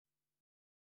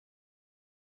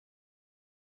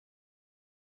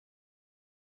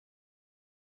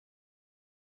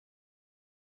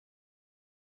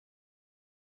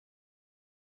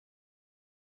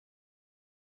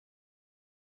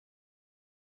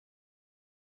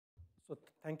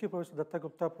Thank you, Professor Datta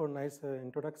Gupta, for nice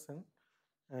introduction.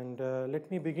 And let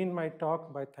me begin my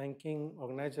talk by thanking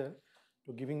organizer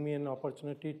to giving me an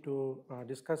opportunity to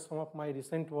discuss some of my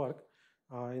recent work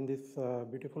in this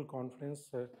beautiful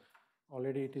conference.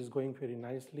 Already it is going very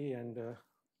nicely, and a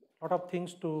lot of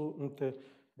things to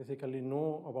basically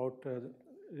know about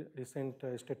recent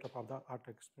state of the art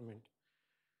experiment.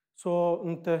 So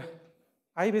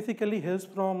I basically hails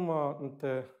from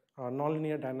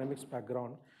nonlinear dynamics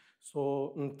background.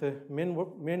 So the main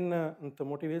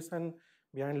motivation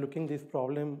behind looking this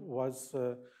problem was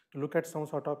to look at some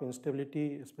sort of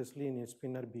instability, especially in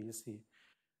Spinor BEC.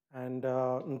 And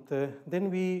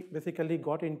then we basically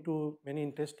got into many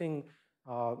interesting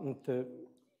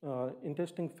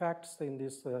interesting facts in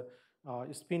this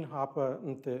spin half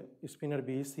Spinor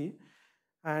BEC.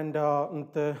 And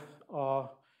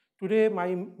today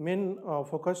my main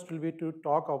focus will be to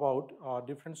talk about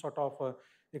different sort of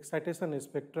excitation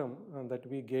spectrum that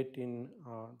we get in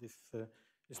this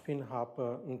spin half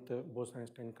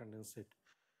Bose-Einstein condensate.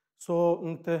 So,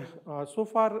 so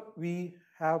far we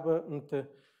have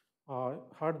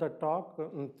heard the talk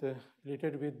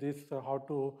related with this how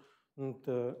to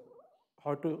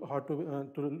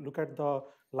look at the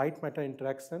light matter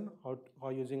interaction, how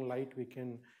using light we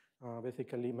can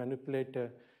basically manipulate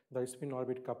the spin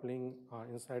orbit coupling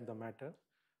inside the matter.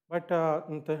 But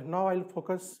now I'll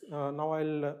focus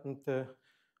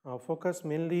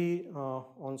mainly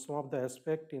on some of the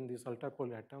aspect in this ultra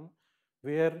cold atom,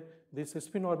 where this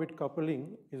spin orbit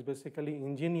coupling is basically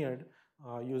engineered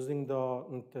using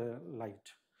the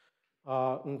light.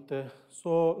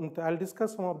 So I'll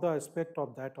discuss some of the aspect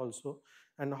of that also,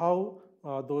 and how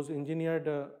those engineered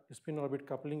spin orbit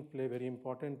coupling play a very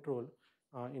important role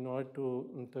in order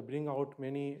to bring out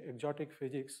many exotic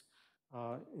physics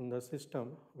in the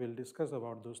system. We'll discuss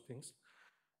about those things.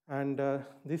 And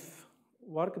this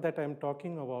work that I'm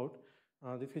talking about,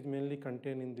 this is mainly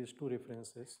contained in these two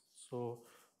references. So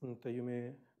you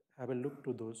may have a look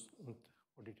to those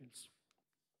for details.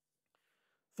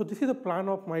 So this is the plan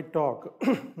of my talk.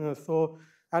 So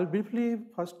I'll briefly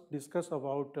first discuss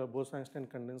about Bose-Einstein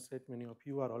condensate. Many of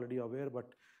you are already aware,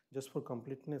 but just for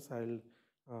completeness, I'll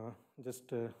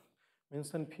just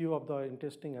mention few of the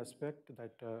interesting aspect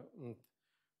that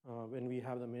when we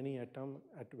have the many atom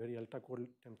at very ultra cold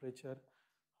temperature,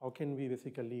 how can we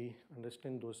basically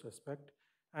understand those aspects?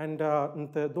 And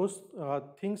those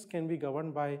things can be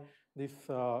governed by this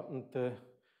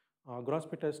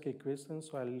Gross-Petersky equation.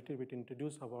 So I'll a little bit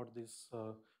introduce about this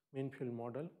main field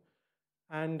model.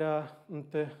 And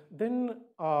then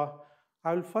I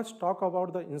will first talk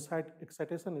about the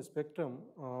excitation spectrum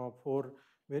for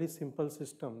very simple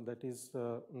system, that is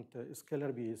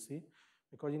scalar BEC,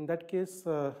 because in that case,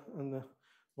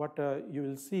 what you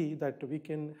will see that we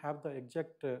can have the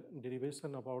exact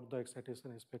derivation about the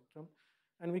excitation spectrum,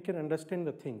 and we can understand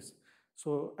the things.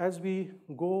 So as we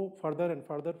go further and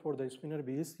further for the Spinor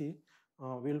BEC,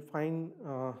 we'll find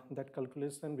that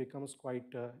calculation becomes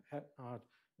quite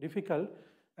difficult,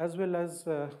 as well as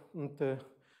the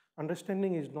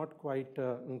understanding is not quite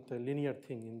the linear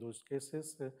thing in those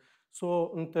cases.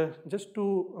 So just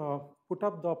to put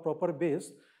up the proper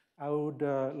base, I would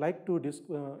like to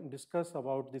discuss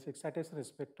about this excitation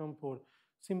spectrum for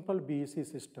simple BEC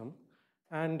system.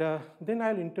 And then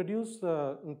I'll introduce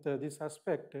this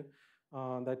aspect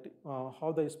that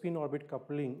how the spin orbit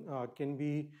coupling can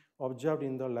be observed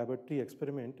in the laboratory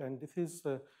experiment. And this is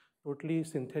totally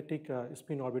synthetic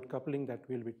spin orbit coupling that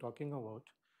we'll be talking about.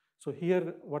 So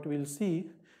here what we'll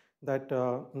see that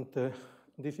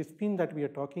this spin that we are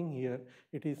talking here,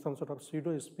 it is some sort of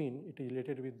pseudo spin. It is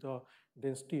related with the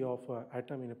density of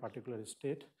atom in a particular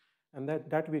state, and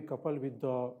that we couple with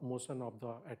the motion of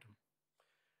the atom.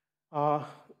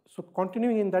 So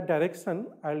continuing in that direction,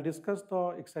 I'll discuss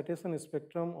the excitation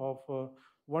spectrum of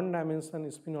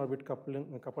one-dimension spin orbit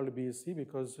coupled BEC,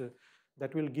 because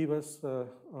that will give us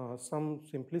some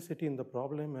simplicity in the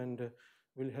problem and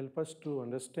will help us to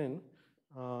understand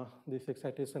this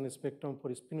excitation spectrum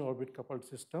for spin orbit coupled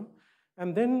system.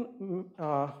 And then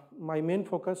my main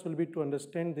focus will be to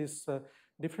understand this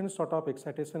different sort of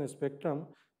excitation spectrum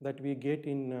that we get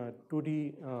in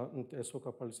 2D SO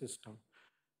coupled system.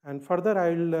 And further,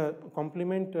 I will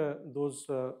complement those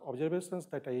observations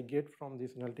that I get from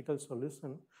this analytical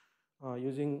solution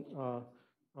using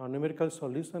numerical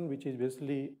solution, which is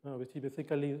basically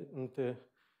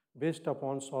based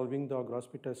upon solving the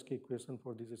Gross-Petersky equation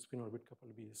for this spin orbit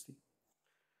coupled BEC.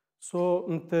 So,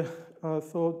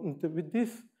 with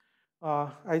this,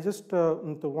 I just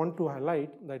want to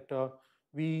highlight that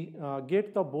we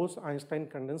get the Bose-Einstein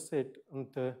condensate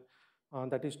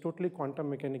that is totally quantum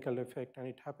mechanical effect, and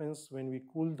it happens when we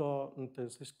cool the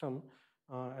system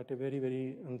at a very,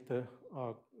 very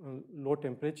low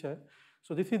temperature.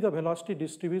 So this is the velocity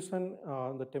distribution,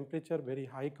 the temperature very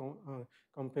high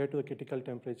compared to the critical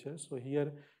temperature. So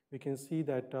here we can see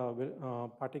that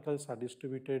particles are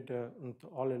distributed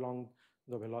all along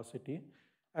the velocity.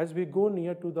 As we go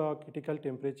near to the critical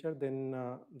temperature, then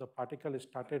the particle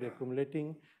started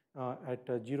accumulating at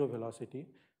zero velocity.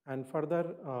 And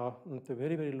further, the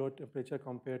very, very low temperature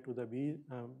compared to the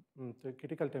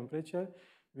critical temperature,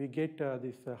 we get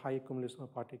this high accumulation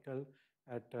of particle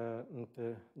at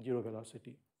the zero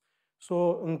velocity.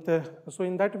 So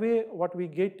in that way, what we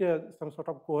get some sort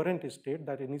of coherent state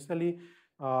that initially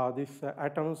these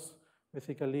atoms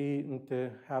basically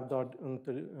have the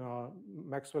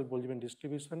Maxwell-Boltzmann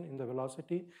distribution in the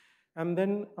velocity. And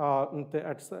then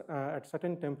at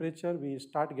certain temperature, we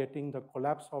start getting the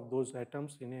collapse of those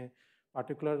atoms in a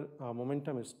particular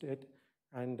momentum state,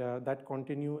 and that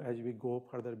continue as we go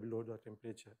further below the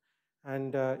temperature.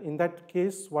 And in that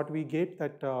case, what we get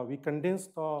that we condense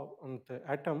the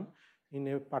atom in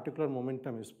a particular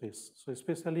momentum space. So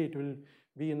especially it will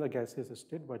be in the gaseous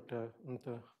state, but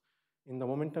in the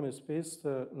momentum space,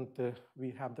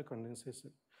 we have the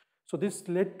condensation. So this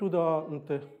led to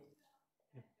the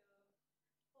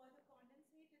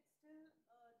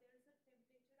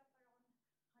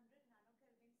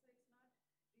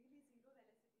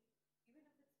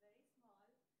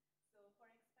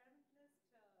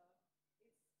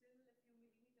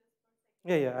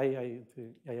Yeah, I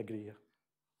agree. Yeah.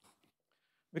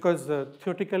 Because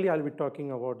theoretically, I'll be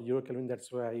talking about 0 Kelvin.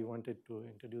 That's why I wanted to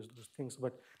introduce those things.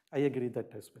 But I agree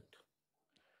that aspect.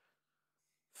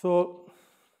 So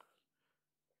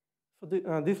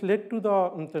this led to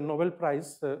the Nobel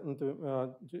Prize,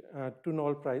 two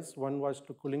Nobel Prize. One was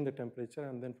to cooling the temperature,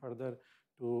 and then further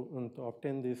to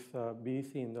obtain this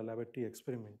BEC in the laboratory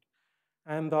experiment.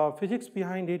 And the physics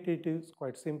behind it is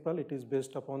quite simple. It is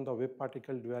based upon the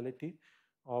wave-particle duality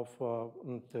of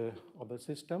the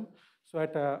system. So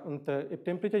if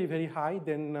temperature is very high,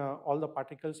 then all the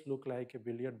particles look like a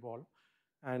billiard ball.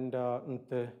 And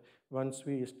once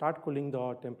we start cooling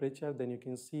the temperature, then you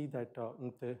can see that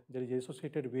there is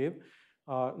associated wave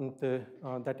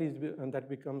that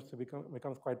becomes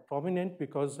quite prominent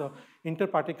because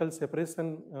interparticle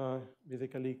separation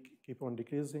basically keep on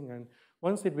decreasing, and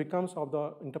once it becomes of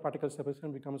the interparticle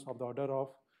separation becomes of the order of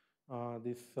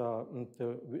this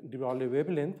de Broglie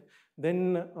wavelength,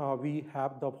 then we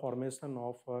have the formation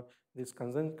of this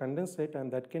condensate,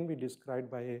 and that can be described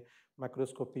by a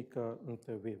macroscopic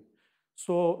wave.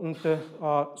 So,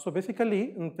 so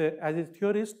basically, as a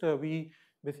theorist, we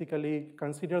basically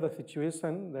consider the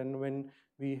situation then when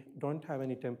we don't have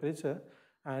any temperature,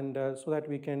 and so that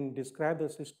we can describe the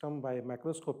system by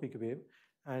macroscopic wave,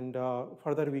 and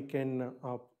further we can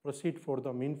proceed for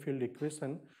the mean field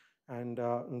equation and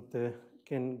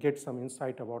can get some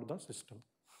insight about the system.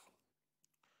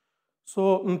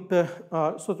 So,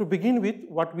 so to begin with,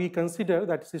 what we consider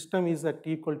that system is at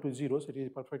t equal to 0, so it is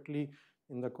perfectly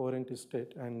in the coherent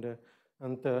state, and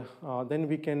then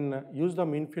we can use the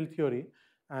mean field theory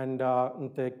and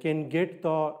can get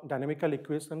the dynamical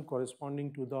equation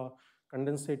corresponding to the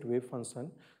condensate wave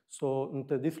function. So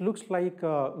this looks like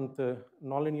the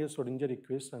nonlinear Schrodinger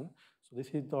equation. So this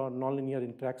is the nonlinear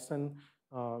interaction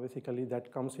basically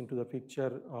that comes into the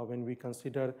picture when we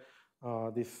consider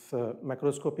this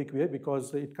macroscopic wave,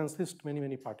 because it consists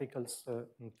many particles.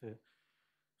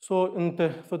 So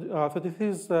this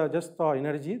is just the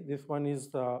energy. This one is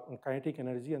the kinetic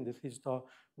energy, and this is the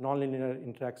nonlinear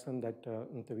interaction that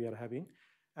we are having.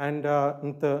 And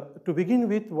to begin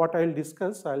with, what I'll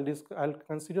discuss, I'll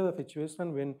consider the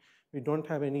situation when we don't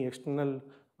have any external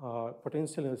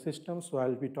potential in the system. So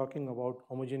I'll be talking about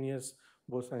homogeneous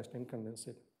Bose-Einstein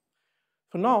condensate.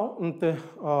 So now,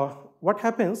 what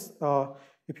happens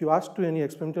if you ask to any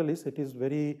experimentalist, it is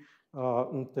very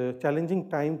challenging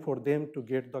time for them to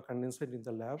get the condensate in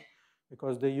the lab,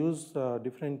 because they use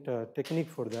different technique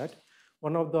for that.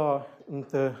 One of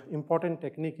the important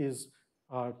technique is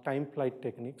time flight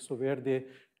technique. So where they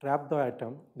trap the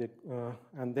atom,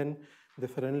 and then they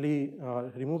suddenly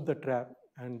remove the trap,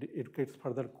 and it gets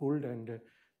further cooled, and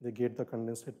they get the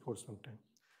condensate for some time.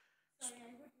 Sorry,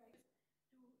 I would like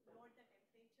to lower the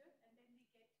temperature, and then we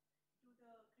get to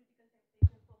the critical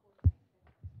temperature for both sides.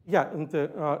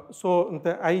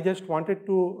 Yeah, I just wanted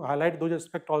to highlight those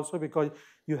aspects also, because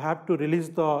you have to release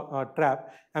the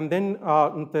trap, and then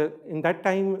in that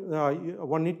time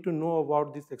one need to know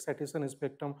about this excitation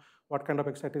spectrum, what kind of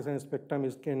excitation spectrum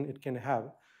it can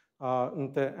have.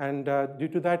 and due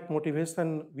to that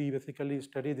motivation, we basically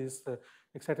study this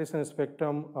excitation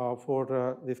spectrum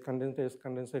for this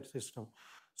condensate system.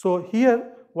 So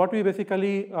here, what we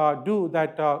basically do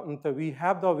that we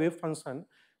have the wave function,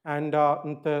 and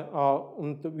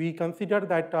we consider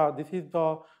that this is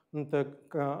the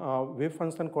wave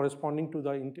function corresponding to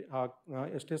the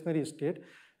stationary state,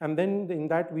 and then in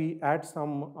that we add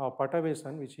some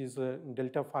perturbation, which is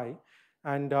delta phi,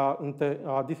 and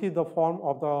this is the form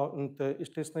of the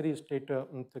stationary state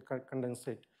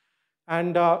condensate.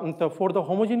 And for the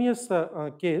homogeneous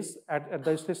case, at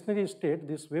the stationary state,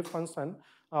 this wave function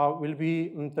will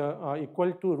be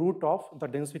equal to root of the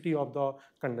density of the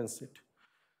condensate.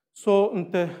 So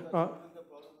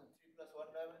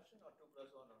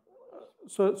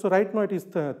so right now it is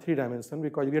the 3 dimension,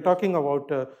 because we are talking about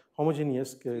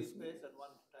homogeneous case. Space and one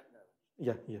time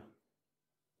dimension. Yeah.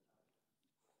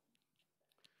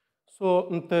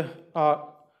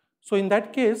 So in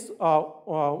that case,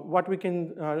 what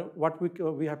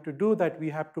we have to do, that we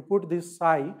have to put this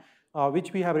psi,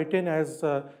 which we have written as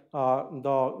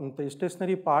the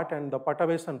stationary part and the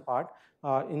perturbation part,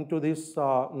 into this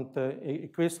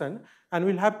equation, and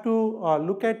we'll have to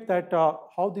look at that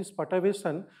how this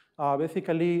perturbation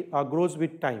basically grows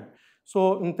with time.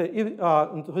 So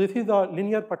this is the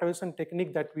linear perturbation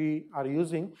technique that we are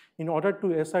using in order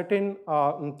to ascertain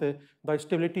the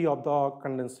stability of the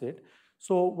condensate.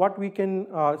 So what we can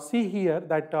see here,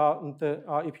 that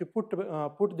if you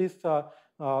put this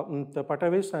the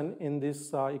perturbation in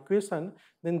this equation,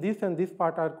 then this and this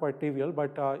part are quite trivial.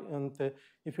 But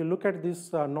if you look at this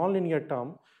nonlinear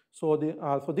term, so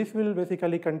this will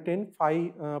basically contain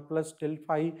phi plus del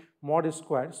phi mod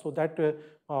square, so that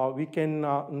we can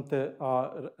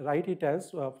write it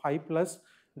as phi plus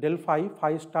del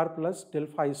phi star plus del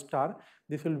phi star.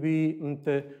 This will be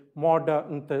the mod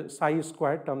psi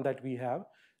square term that we have,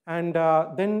 and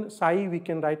then psi we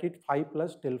can write it phi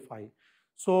plus del phi.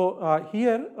 So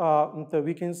here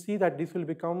we can see that this will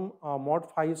become mod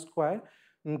phi square,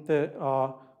 and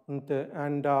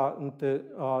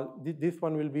this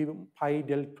one will be phi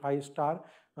del phi star,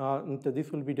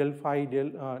 this will be del phi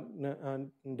del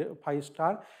phi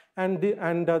star, and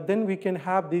then we can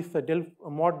have this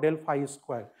mod del phi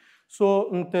square. So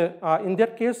in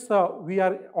that case, we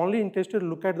are only interested to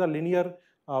look at the linear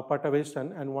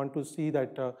perturbation and want to see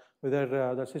that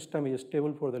whether the system is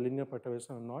stable for the linear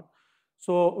perturbation or not.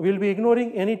 So we'll be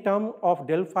ignoring any term of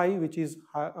del phi which is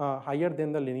higher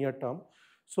than the linear term.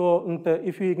 So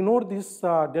if you ignore this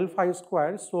del phi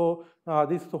square, so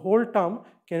this whole term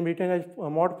can be written as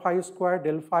mod phi square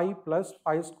del phi plus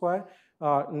phi square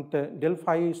del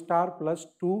phi star plus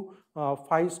 2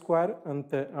 phi square and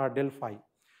del phi.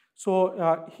 So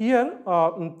here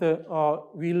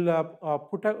we'll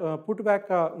put back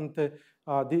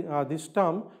this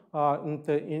term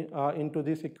into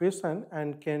this equation,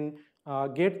 and can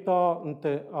get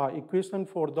the equation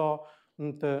for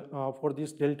for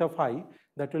this delta phi,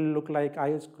 that will look like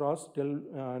IS cross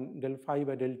del phi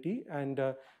by del t, and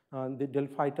the del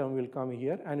phi term will come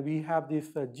here, and we have this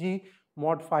g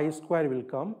mod phi square will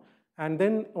come, and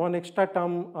then one extra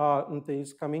term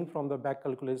is coming from the back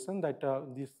calculation, that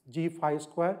this g phi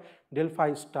square del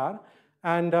phi star,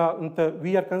 and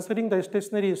we are considering the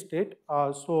stationary state,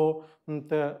 so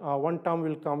one term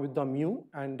will come with the mu,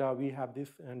 and we have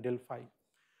this del phi.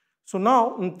 So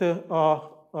now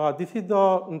this is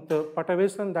the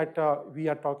perturbation that we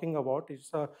are talking about.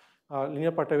 It's a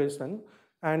linear perturbation,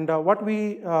 and what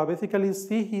we basically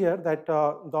see here, that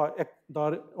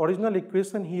the original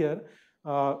equation here,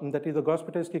 that is the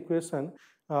Gauss-Petersky equation,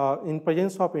 in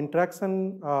presence of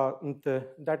interaction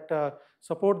that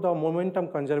support the momentum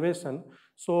conservation.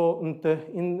 So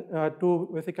to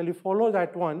basically follow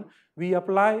that one, we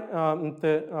apply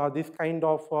this kind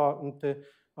of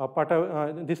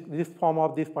this form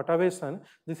of this perturbation.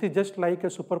 This is just like a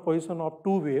superposition of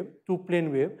two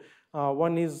plane wave.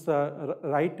 One is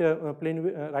right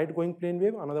going plane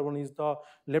wave, another one is the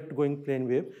left going plane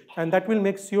wave, and that will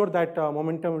make sure that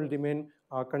momentum will remain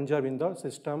conserved in the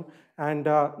system, and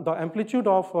the amplitude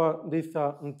of this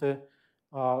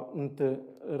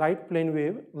right plane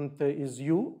wave is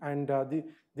u, and the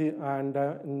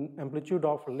amplitude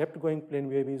of left going plane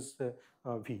wave is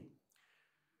v.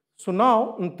 So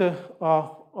now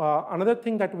another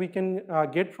thing that we can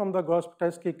get from the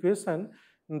Gauss-Petersky equation,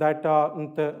 that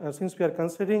since we are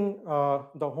considering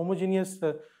the homogeneous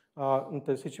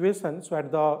situation, so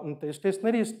at the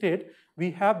stationary state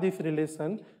we have this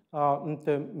relation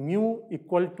mu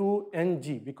equal to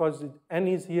ng, because n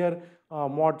is here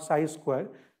mod psi square,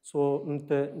 So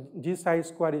the G psi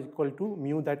square is equal to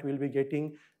mu that we will be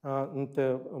getting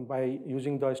by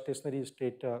using the stationary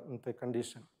state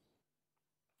condition.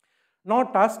 Now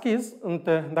task is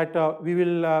that we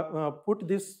will put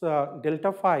this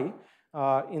delta phi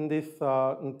in this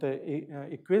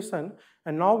equation,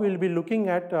 and now we will be looking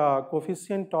at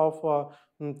coefficient of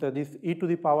this e to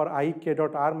the power I k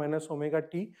dot r minus omega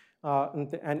t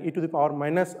and e to the power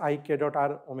minus I k dot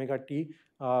r omega t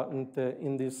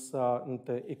in this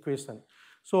equation.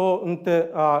 So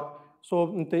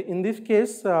in this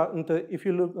case, if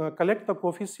you look, collect the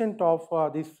coefficient of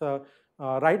this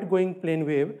right going plane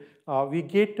wave, we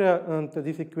get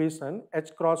this equation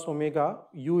h cross omega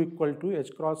u equal to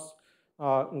h cross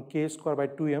k square by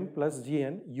 2m plus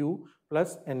gn u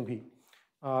plus nv.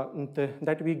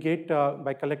 That we get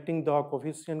by collecting the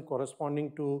coefficient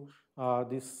corresponding to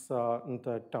this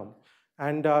term.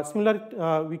 And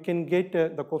similar, we can get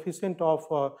the coefficient of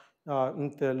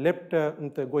the left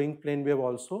going plane wave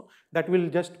also. That will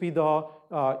just be the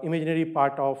imaginary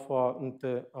part of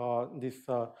this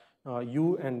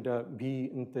u and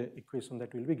v in the equation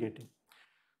that we will be getting.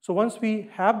 So once we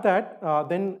have that,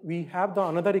 then we have the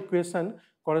another equation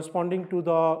corresponding to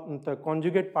the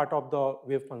conjugate part of the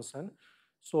wave function.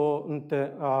 So,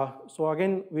 so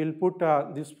again we will put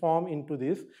this form into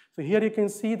this. So here you can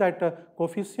see that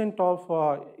coefficient of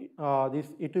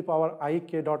this e to the power I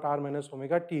k dot r minus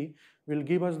omega t will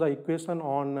give us the equation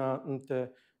on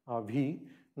v,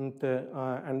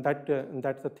 and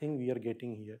that's the thing we are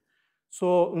getting here.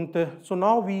 So, so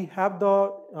now we have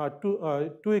the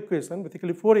two equations,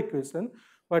 basically 4 equations,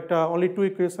 but only 2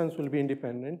 equations will be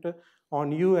independent on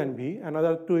u and v.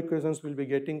 Another 2 equations will be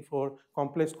getting for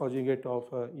complex conjugate of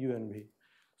u and v.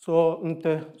 So,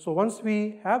 so once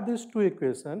we have these 2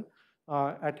 equations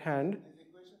at hand, these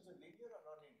equations are linear or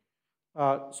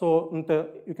non-linear? so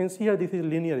you can see here this is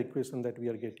linear equation that we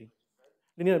are getting.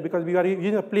 Linear because we are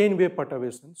using a plane wave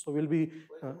perturbation. So we'll be what is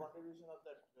the contribution of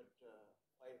that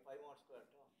phi mod square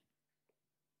term?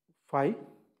 Phi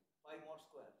Mod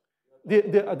square.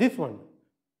 this one.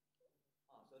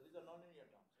 So these are non-linear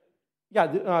terms,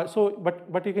 right? Yeah. So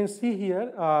but you can see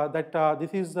here that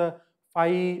this is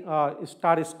phi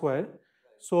star square.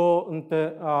 So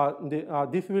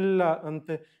this will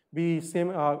be same.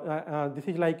 This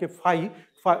is like a phi.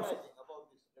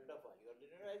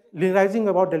 Linearizing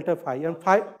about delta phi,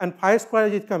 and phi square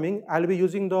is coming. I'll be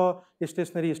using the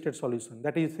stationary state solution.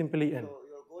 That is simply n. So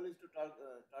your goal is to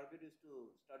target is to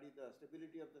study the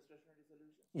stability of the stationary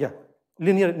solution. Yeah,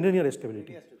 linear stability. Linear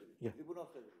stability. Yeah. Libunov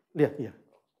stability. Yeah.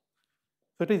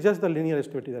 So it is just the linear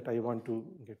stability that I want to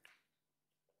get.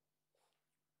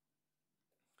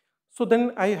 So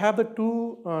then I have the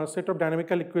 2 set of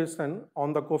dynamical equation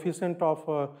on the coefficient of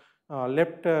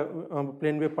left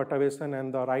plane wave perturbation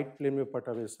and the right plane wave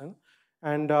perturbation.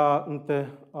 And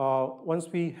once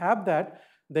we have that,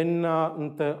 then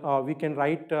we can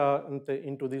write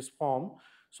into this form.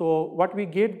 So what we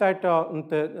get that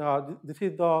this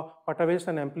is the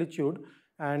perturbation amplitude,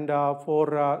 and for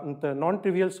the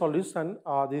non-trivial solution,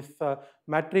 this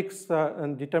matrix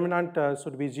determinant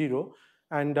should be 0.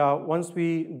 And once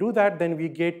we do that, then we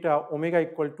get omega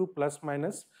equal to plus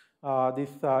minus this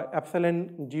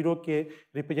epsilon 0k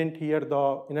represent here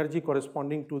the energy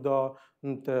corresponding to the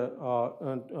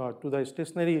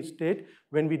stationary state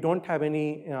when we don't have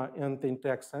any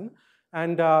interaction,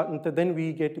 and then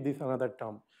we get this another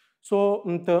term. So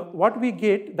what we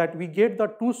get, that we get the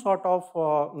 2 sort of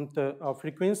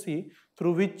frequency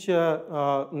through which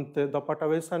the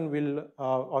perturbation will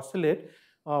oscillate.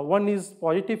 One is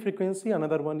positive frequency,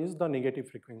 another one is the negative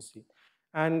frequency.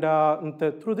 And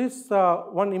through this,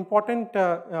 one important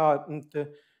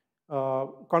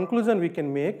conclusion we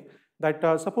can make,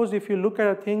 that suppose if you look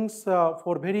at things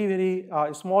for very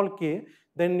small k,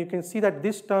 then you can see that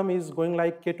this term is going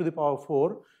like k to the power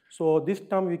 4. So this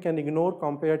term we can ignore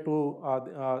compared to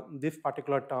this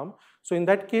particular term. So in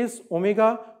that case,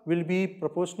 omega will be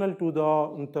proportional to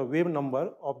the wave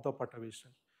number of the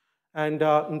perturbation. And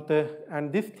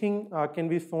this thing can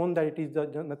be shown that it is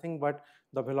nothing but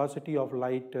the velocity of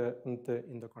light in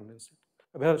the condensate,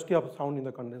 velocity of sound in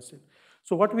the condensate.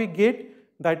 So what we get,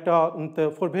 that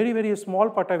for very small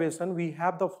perturbation, we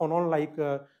have the phonon-like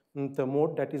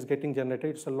mode that is getting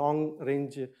generated. It's a long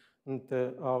range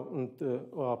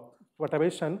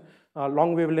perturbation,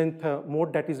 long wavelength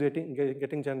mode that is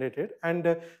getting generated. And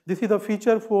this is the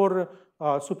feature for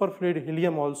superfluid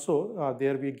helium also.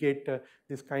 There we get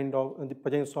this kind of the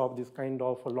presence of this kind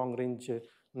of long range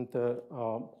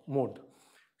mode.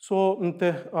 So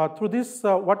through this,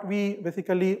 what we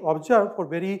basically observe for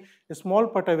very small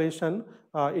perturbation,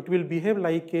 it will behave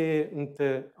like a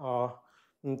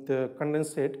the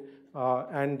condensate,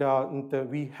 and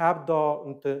we have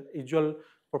the usual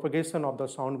propagation of the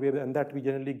sound wave, and that we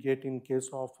generally get in case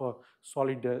of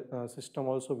solid system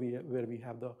also, where we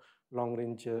have the long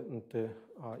range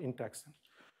interaction.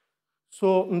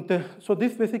 So, so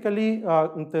this basically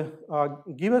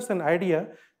give us an idea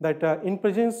that in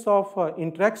presence of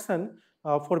interaction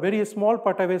for very small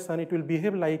perturbation, it will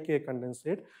behave like a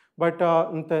condensate. But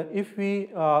if we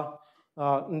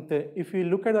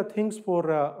look at the things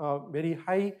for very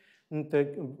high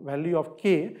value of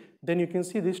k, then you can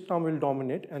see this term will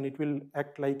dominate and it will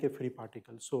act like a free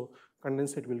particle. So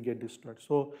condensate will get destroyed.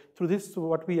 So through this,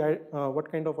 what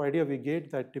kind of idea we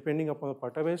get, that depending upon the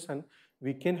perturbation,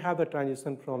 we can have the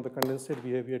transition from the condensate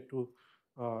behavior to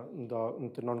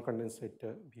the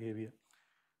non-condensate behavior.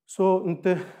 So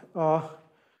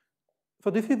so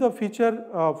this is the feature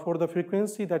for the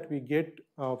frequency that we get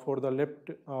for the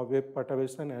left wave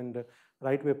perturbation and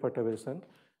right wave perturbation.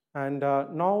 And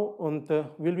now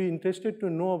we'll be interested to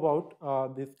know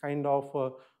about this kind of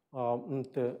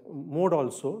mode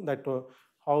also, that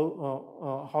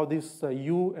how this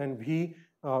u and v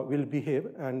will behave,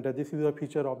 and this is a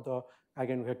feature of the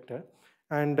eigenvector.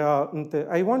 And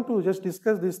I want to just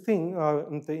discuss this thing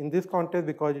in this context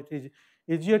because it is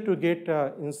easier to get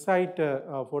insight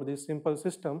for this simple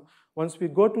system. Once we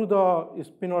go to the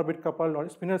spin orbit coupled or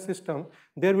spinor system,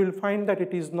 there we'll find that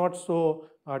it is not so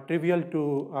trivial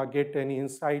to get any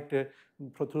insight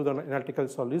through the analytical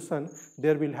solution.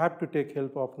 There we'll have to take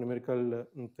help of numerical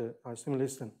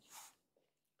simulation.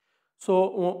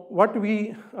 So what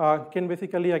we can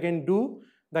basically again do,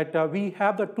 that we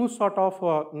have the two sort of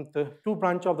two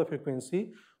branch of the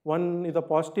frequency. One is the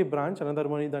positive branch, another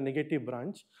one is the negative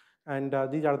branch, and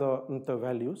these are the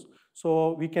values.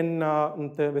 So we can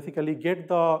basically get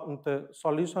the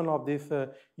solution of this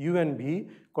u and v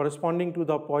corresponding to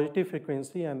the positive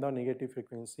frequency and the negative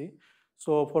frequency.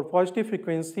 So for positive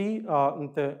frequency,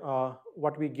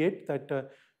 what we get,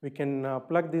 that we can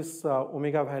plug this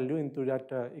omega value into that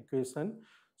equation.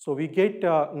 So we get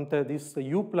this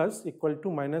u plus equal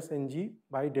to minus ng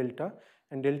by delta,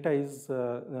 and delta is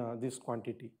this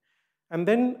quantity. And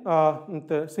then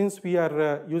since we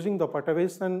are using the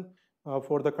perturbation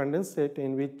for the condensate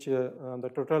in which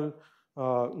the total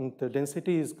the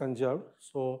density is conserved,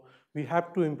 so we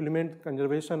have to implement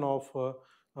conservation of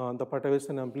the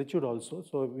perturbation amplitude also.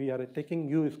 So we are taking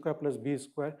u square plus v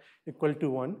square equal to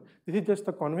 1. This is just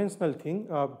a conventional thing.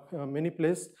 Many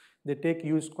places they take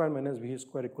u square minus v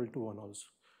square equal to 1 also.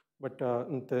 But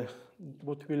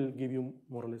both will give you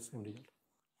more or less same result.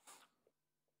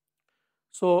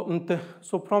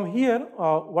 So from here,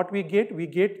 what we get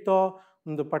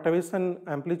the perturbation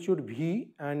amplitude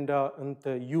v and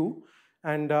u,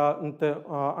 and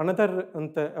another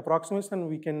approximation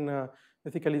we can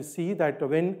basically see that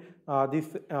when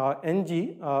this ng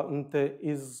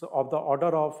is of the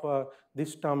order of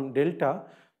this term delta,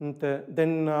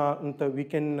 then we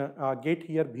can get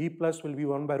here v plus will be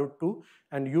 1 by root 2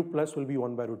 and u plus will be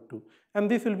 1 by root 2. And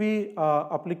this will be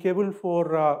applicable for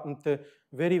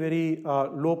very, very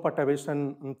low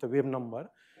perturbation wave number.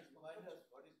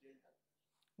 What is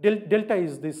delta? Delta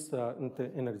is this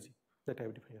energy that I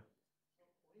have defined here.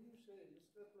 When you say u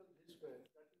square plus v square,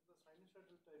 that is the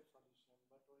sinusoidal type solution.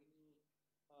 But when you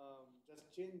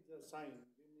just change the sign,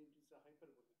 then it is a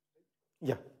hyperbolic, right?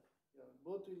 Yeah.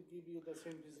 Both will give you the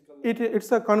same physical.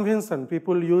 It's a convention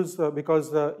people use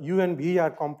because u and v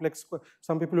are complex.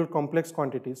 Some people use complex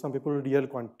quantity, some people use real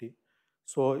quantity.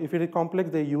 So if it is complex,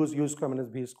 they use u square minus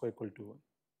v square equal to 1.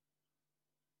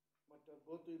 But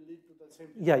both will lead to the same.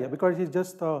 Yeah, because it's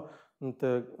just the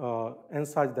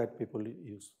ansatz that people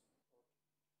use.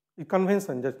 A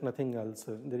convention, just nothing else.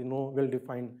 There is no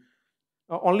well-defined.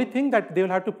 Only thing that they will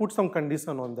have to put some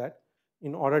condition on that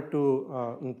in order to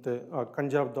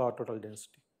conserve the total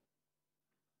density.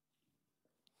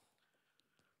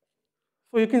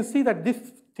 So you can see that this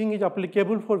thing is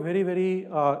applicable for very, very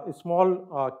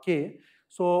small k.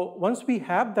 So once we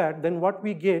have that, then what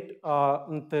we get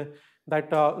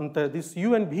this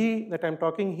u and v that I'm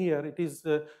talking here, it is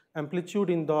amplitude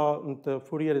in the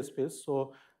Fourier space.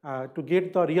 So to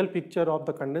get the real picture of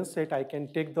the condensate, I can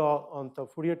take the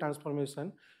Fourier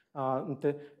transformation.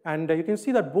 And you can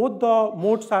see that both the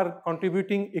modes are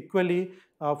contributing equally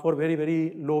for very,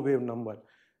 very low wave number.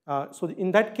 So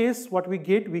in that case, what we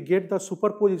get the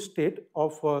superposed state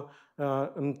of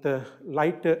the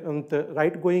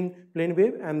right going plane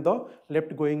wave and the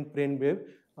left going plane wave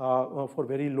for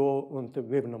very low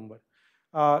wave number.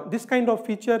 This kind of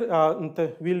feature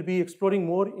we'll be exploring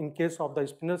more in case of the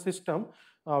spinor system,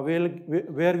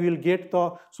 where we'll get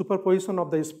the superposition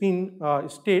of the spin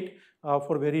state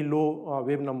for very low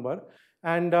wave number.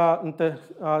 And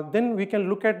then we can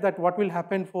look at that what will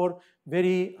happen for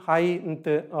very high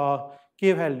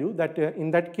k value. That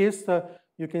in that case,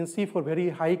 you can see for very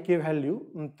high k value,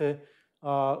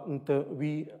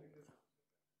 we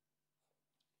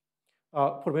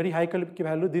for very high k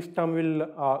value, this term will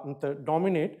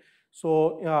dominate.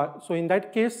 So in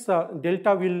that case,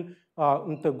 delta will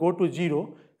go to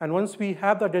 0. And once we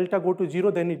have the delta go to 0,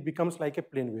 then it becomes like a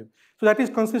plane wave. So that is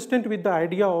consistent with the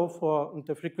idea of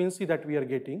the frequency that we are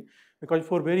getting, because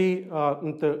for very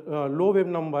low wave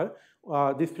number,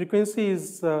 this frequency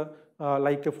is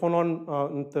like a phonon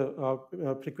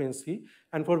frequency,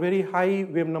 and for very high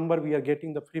wave number we are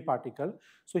getting the free particle.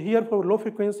 So here for low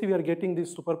frequency we are getting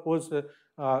this superposed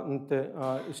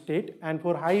state, and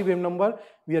for high wave number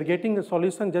we are getting a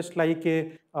solution just like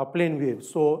a plane wave.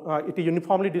 So it is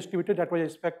uniformly distributed. That was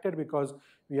expected because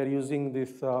we are using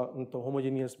this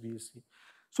homogeneous BEC.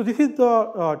 So this is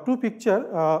the two picture.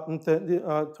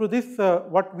 Through this,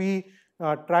 what we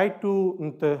try to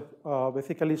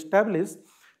basically establish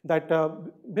that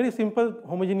very simple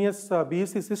homogeneous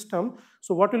BEC system.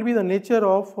 So what will be the nature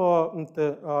of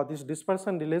this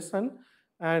dispersion relation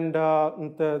and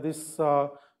this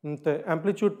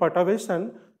amplitude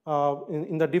perturbation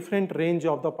in the different range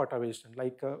of the perturbation,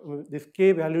 like this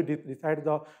k value decides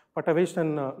the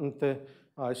perturbation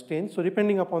stage. So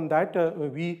depending upon that,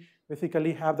 we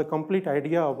basically have the complete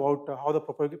idea about how the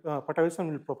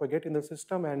perturbation will propagate in the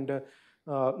system and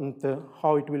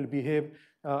how it will behave,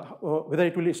 whether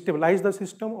it will stabilize the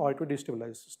system or it will destabilize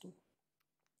the system.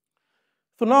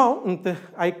 So now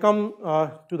I come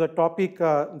to the topic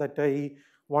that I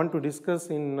want to discuss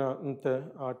in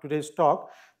today's talk,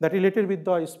 that related with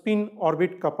the spin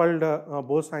orbit coupled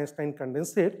Bose-Einstein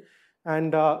condensate.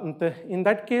 And in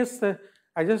that case,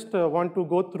 I just want to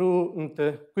go through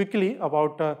quickly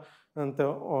about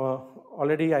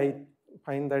already I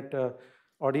find that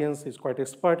audience is quite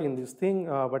expert in this thing,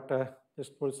 but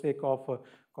just for sake of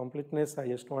completeness, I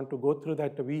just want to go through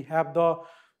that. We have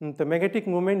the magnetic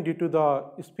moment due to the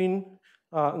spin,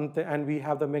 and we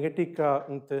have the magnetic,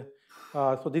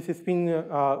 so this is spin,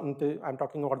 I'm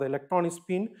talking about the electron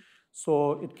spin.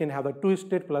 So it can have the two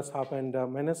state, plus half and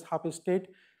minus half state.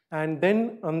 And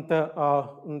then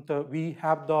we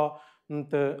have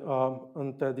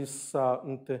this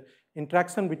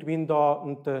interaction between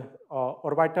the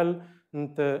orbital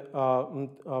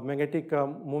magnetic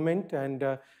moment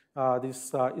and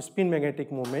this spin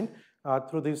magnetic moment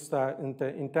through this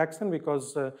interaction,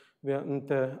 because from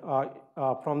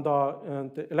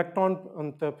the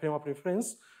electron frame of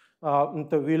reference,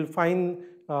 we will find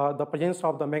the presence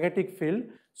of the magnetic field.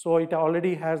 So it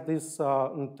already has this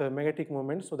magnetic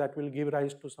moment, so that will give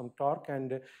rise to some torque,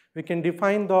 and we can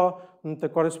define the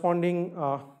corresponding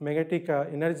magnetic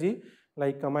energy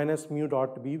like minus mu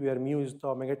dot B, where mu is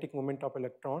the magnetic moment of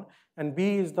electron and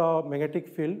B is the magnetic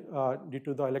field due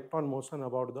to the electron motion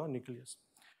about the nucleus.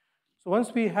 So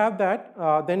once we have that,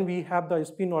 then we have the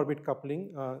spin orbit coupling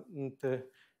in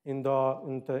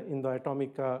the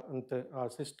atomic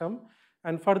system,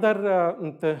 and further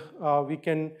we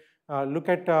can look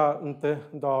at the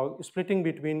splitting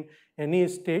between any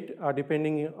state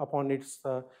depending upon its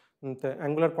the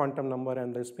angular quantum number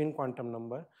and the spin quantum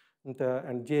number,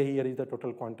 and J here is the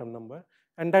total quantum number,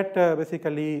 and that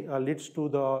basically leads to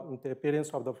the appearance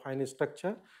of the fine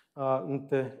structure in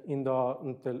the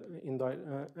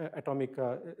atomic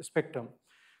spectrum.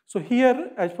 So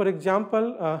here, as for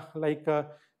example, like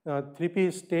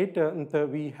 3p state,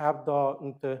 we have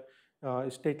the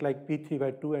state like P3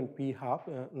 by 2 and P half,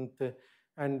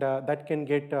 and that can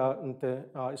get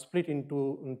split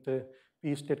into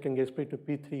P state can get split to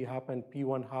P3 half and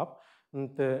P1 half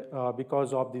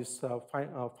because of this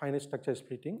fine structure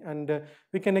splitting, and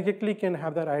we can exactly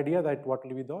have that idea that what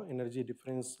will be the energy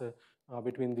difference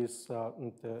between this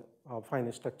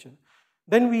fine structure.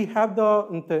 Then we have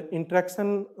the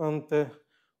interaction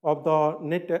of the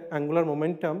net angular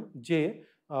momentum J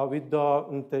with the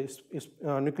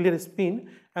nuclear spin,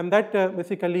 and that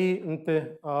basically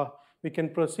we can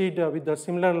proceed with the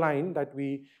similar line that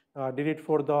we did it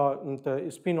for the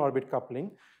spin orbit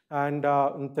coupling, and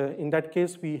in that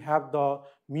case we have the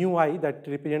mu I that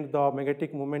represents the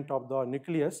magnetic moment of the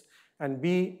nucleus, and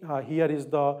B here is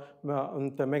the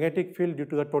magnetic field due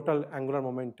to the total angular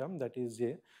momentum, that is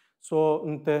J. So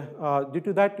due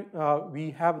to that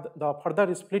we have the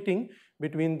further splitting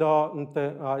between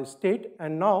the state,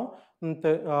 and now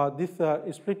this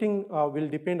splitting will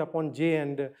depend upon J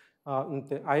and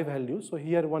I value. So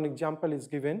here one example is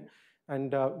given,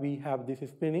 and we have this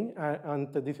spinning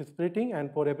and this splitting,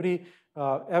 and for every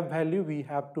f value we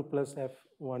have 2 plus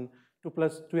f1,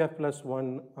 2 f plus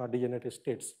 1 degenerate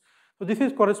states. So this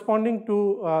is corresponding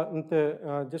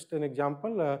to just an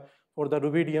example for the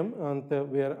rubidium,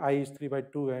 where I is 3 by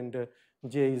 2 and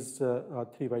J is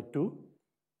 3 by 2.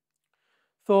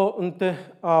 So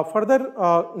further,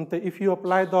 if you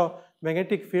apply the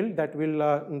magnetic field, that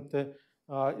will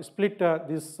split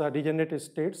these degenerate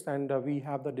states, and we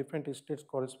have the different states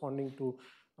corresponding to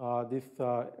this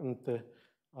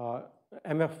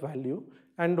MF value.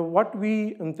 And what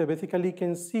we basically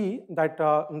can see that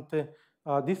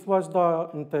this was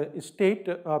the state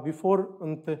before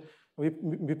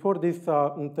this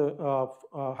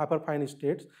hyperfine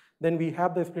states. Then we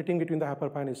have the splitting between the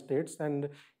hyperfine states, and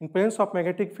in presence of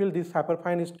magnetic field, these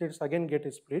hyperfine states again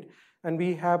get split, and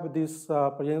we have this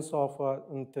presence of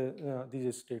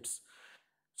these states.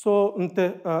 So,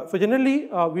 so generally,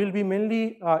 we'll be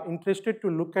mainly interested to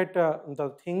look at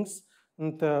the things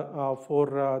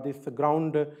for this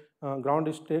ground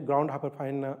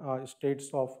hyperfine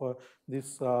states of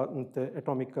this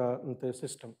atomic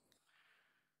system.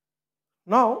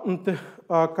 Now,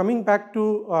 coming back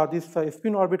to this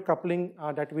spin orbit coupling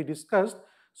that we discussed.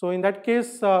 So in that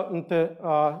case,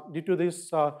 due to this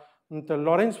the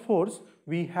Lorentz force,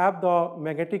 we have the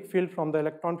magnetic field from the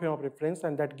electron frame of reference,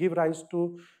 and that give rise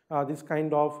to this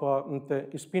kind of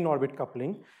spin orbit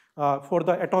coupling for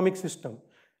the atomic system.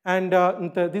 And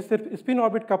this spin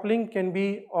orbit coupling can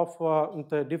be of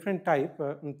different type.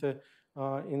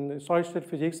 In solid state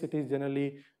physics, it is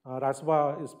generally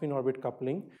Rashba spin orbit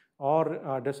coupling or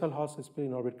Dresselhaus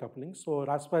spin orbit coupling. So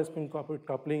Rashba spin orbit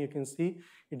coupling, you can see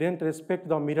it didn't respect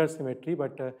the mirror symmetry,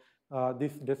 but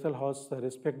this Dresselhaus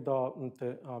respect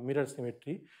the mirror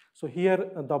symmetry. So here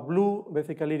the blue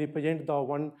basically represent the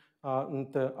one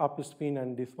the up spin,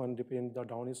 and this one represent the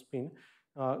down spin.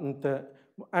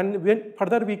 And when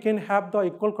further we can have the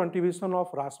equal contribution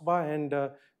of Rashba and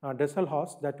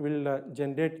Dresselhaus, that will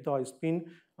generate the spin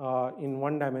in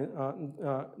one dimension,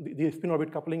 the spin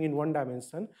orbit coupling in one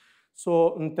dimension.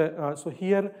 So, so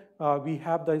here we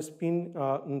have the spin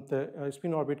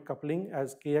orbit coupling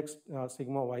as kx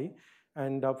sigma y,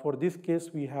 and for this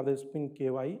case we have the spin ky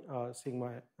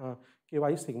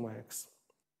sigma x.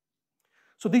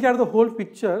 So these are the whole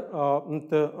picture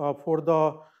for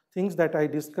the things that I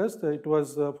discussed. It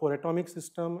was for atomic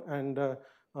system and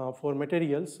for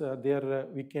materials. There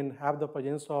we can have the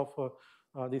presence of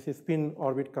this spin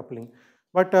orbit coupling.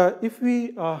 But if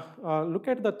we look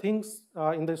at the things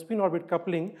in the spin orbit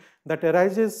coupling that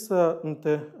arises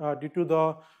due to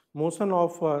the motion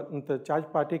of the charged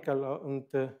particle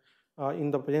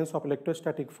in the presence of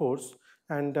electrostatic force,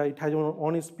 and it has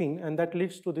own spin, and that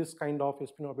leads to this kind of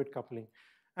spin orbit coupling.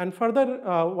 And further,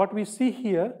 what we see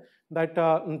here that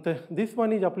this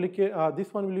one is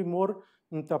this one will be more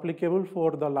applicable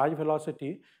for the large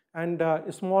velocity and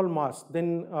small mass,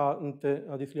 then this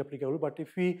will be applicable. But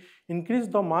if we increase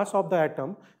the mass of the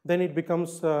atom, then it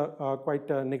becomes quite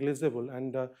negligible,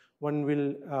 and one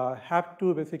will have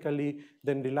to basically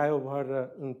then rely over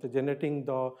generating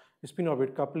the spin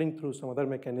orbit coupling through some other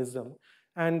mechanism.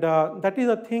 And that is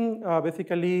a thing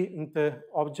basically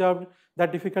observed,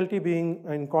 that difficulty being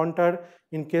encountered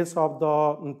in case of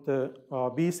the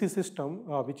BEC system,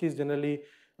 which is generally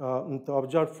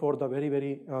observed for the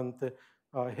very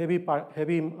heavy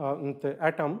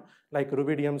atom like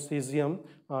rubidium, cesium,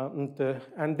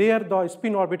 and there the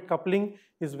spin orbit coupling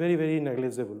is very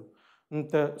negligible.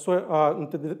 So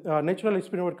the natural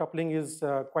spin orbit coupling is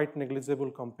quite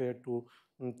negligible compared to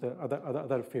the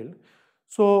other field.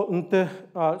 So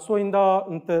so in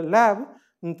the lab,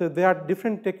 there are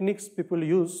different techniques people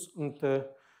use to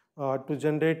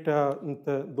generate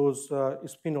those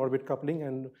spin orbit coupling,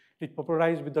 and it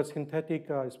popularized with the synthetic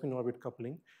spin orbit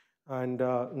coupling. And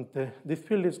this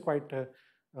field is quite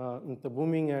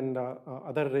booming, and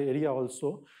other area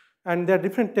also. And there are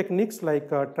different techniques like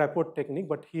tripod technique,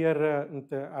 but here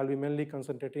I'll be mainly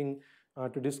concentrating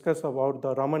to discuss about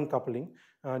the Raman coupling.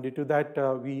 Due to that,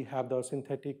 we have the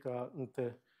synthetic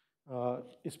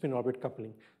spin orbit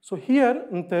coupling. So here,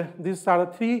 these are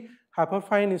the three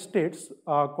hyperfine states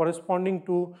corresponding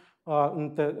to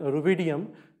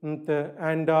rubidium, and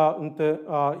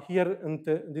here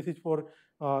this is for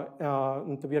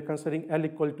we are considering L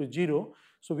equal to 0.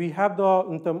 So we have the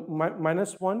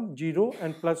 -1, 0,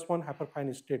 and +1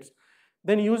 hyperfine states.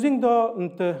 Then using the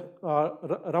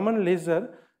Raman laser,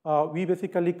 we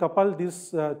basically couple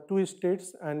these two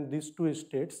states and these two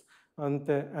states,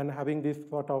 and having this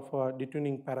sort of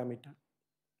detuning parameter.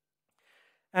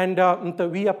 And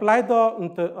we apply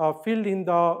the field in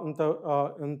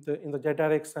the z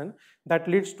direction that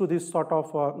leads to this sort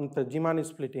of Zeeman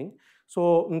splitting.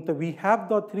 So we have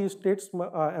the three states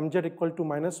mz equal to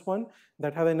 -1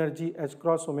 that have energy h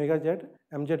cross omega z,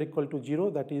 mz equal to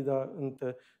 0 that is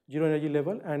the zero energy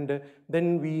level, and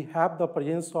then we have the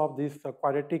presence of this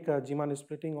quadratic Zeeman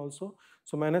splitting also.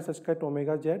 So minus h cat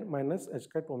omega z minus h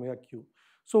cat omega q.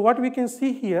 So what we can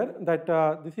see here that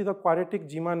this is a quadratic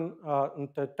Zeeman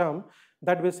term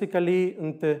that basically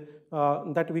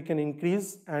that we can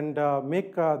increase and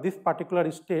make this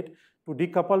particular state to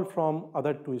decouple from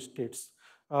other two states.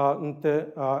 And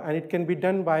it can be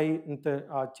done by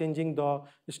changing the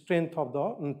strength of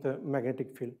the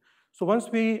magnetic field. So once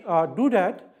we do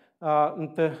that,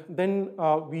 then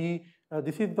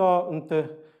this is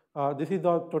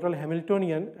the total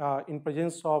Hamiltonian in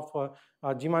presence of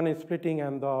Zeeman splitting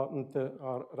and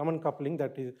the Raman coupling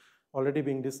that is already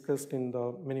being discussed in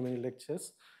the many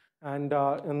lectures. And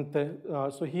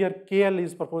so here KL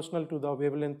is proportional to the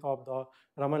wavelength of the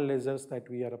Raman lasers that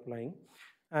we are applying.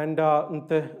 And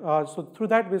so through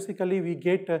that basically we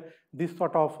get this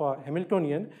sort of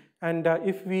Hamiltonian. And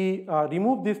if we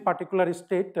remove this particular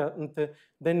state,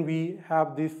 then we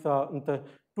have this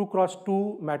 2 cross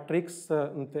 2 matrix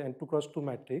and 2 cross 2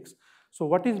 matrix. So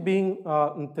what is being,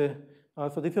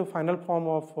 so this is a final form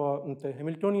of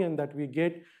Hamiltonian that we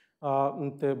get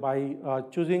by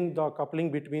choosing the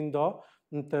coupling between the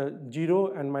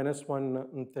 0 and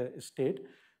 -1 state.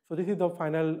 So this is the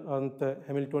final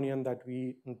Hamiltonian that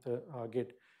we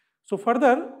get. So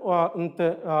further,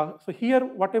 so here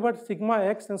whatever sigma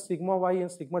x and sigma y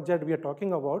and sigma z we are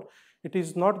talking about, it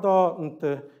is not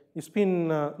the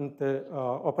spin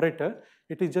operator.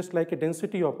 It is just like a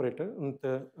density operator,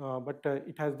 but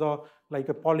it has the like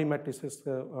a polymatrices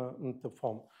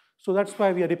form. So that's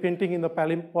why we are repainting in the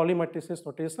polymatrices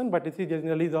notation, but it is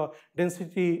generally the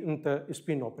density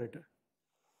spin operator.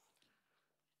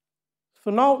 So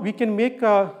now we can make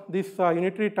this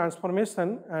unitary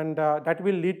transformation, and that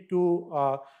will lead to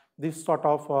this sort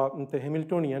of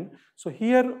Hamiltonian. So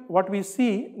here what we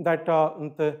see that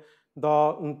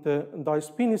the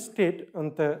spin state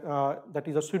that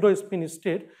is a pseudo spin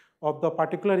state of the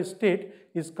particular state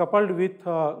is coupled with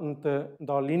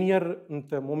the linear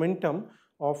momentum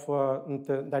of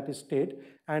that state,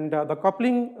 and the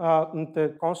coupling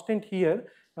constant here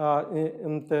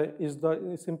is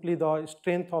simply the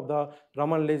strength of the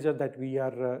Raman laser that we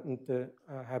are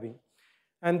having.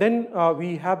 And then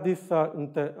we have this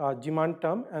Zeeman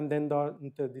term, and then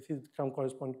this is term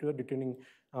corresponding to a determining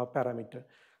parameter.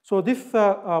 So this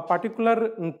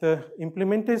particular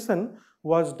implementation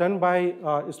was done by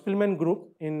Spillman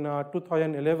group in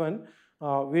 2011,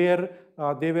 where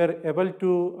they were able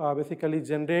to basically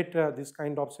generate this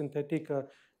kind of synthetic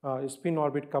spin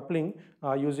orbit coupling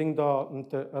using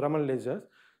the Raman lasers.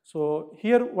 So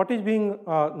here what is being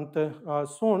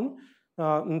shown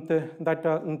that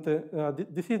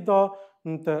this is the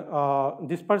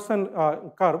dispersion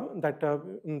curve that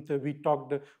we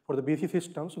talked for the BC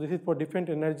system. So this is for different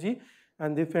energy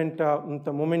and different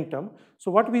momentum. So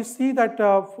what we see that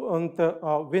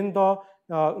when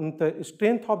the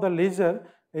strength of the laser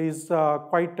is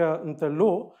quite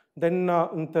low, then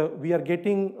we are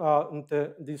getting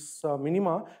this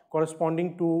minima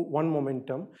corresponding to one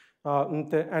momentum,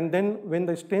 and then when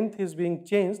the strength is being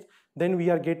changed, then we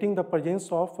are getting the presence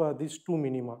of these two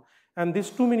minima, and these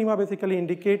two minima basically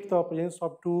indicate the presence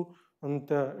of two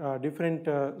different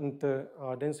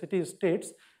density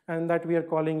states, and that we are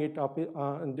calling it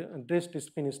dressed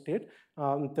spin state,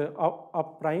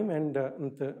 up prime and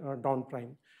down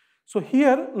prime. So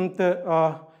here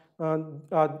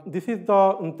this is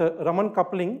the Raman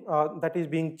coupling that is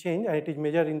being changed, and it is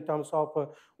measured in terms of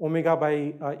omega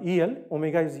by EL.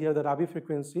 Omega is here the Rabi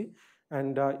frequency,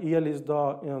 and EL is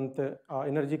the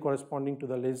energy corresponding to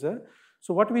the laser.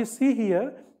 So what we see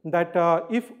here that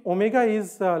if omega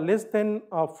is less than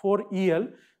 4 EL,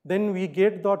 then we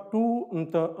get the two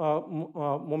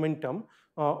momentum,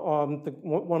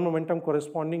 one momentum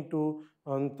corresponding to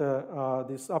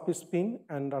this up spin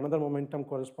and another momentum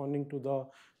corresponding to the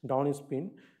down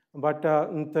spin. But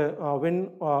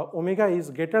when omega is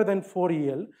greater than 4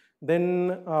 EL,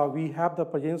 then we have the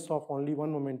presence of only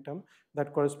one momentum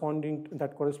that correspond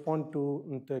to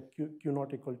the Q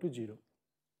naught equal to 0.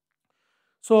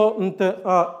 So,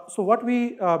 so what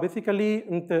we basically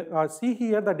see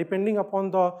here that depending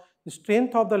upon the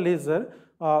strength of the laser,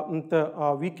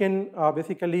 we can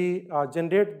basically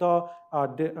generate the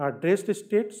dressed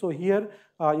state. So here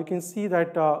you can see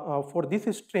that for this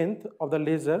strength of the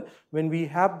laser, when we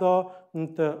have the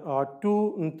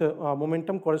two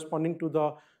momentum corresponding to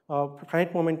the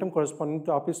finite momentum corresponding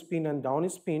to up spin and down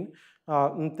spin.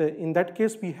 In that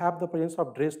case, we have the presence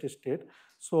of dressed state.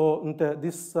 So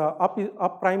this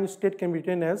up prime state can be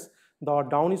written as the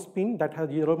down spin that has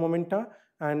 0 momenta,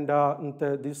 and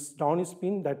this down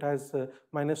spin that has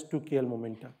minus 2 KL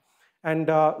momenta. And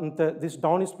this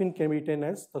down spin can be written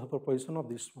as the superposition of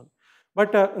this one.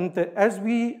 But as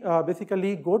we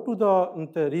basically go to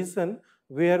the region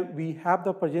where we have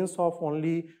the presence of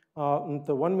only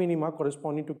the one minima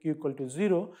corresponding to q equal to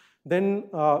 0, then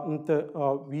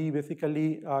we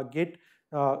basically get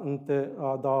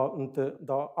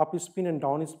the up spin and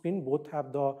down spin both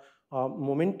have the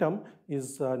momentum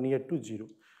is near to 0.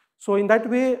 So in that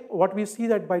way, what we see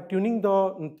that by tuning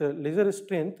the laser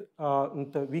strength,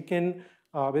 we can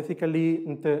basically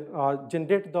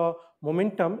generate the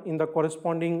momentum in the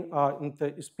corresponding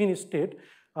spin state.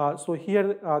 So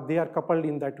here they are coupled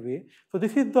in that way. So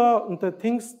this is the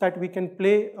things that we can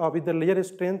play with the laser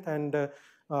strength and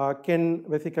can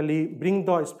basically bring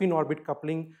the spin orbit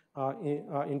coupling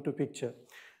into picture.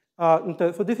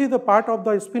 So this is the part of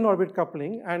the spin orbit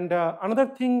coupling, and another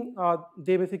thing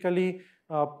they basically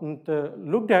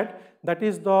looked at, that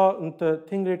is the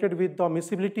thing related with the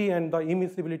miscibility and the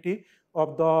immiscibility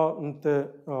of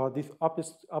this up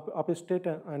state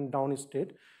and down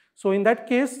state. So in that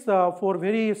case, for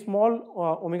very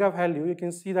small omega value, you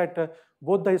can see that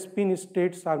both the spin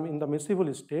states are in the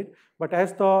miscible state, but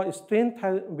as the strength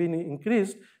has been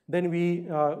increased, then we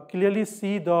clearly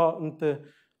see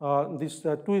these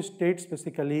two states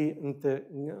basically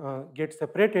get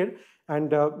separated,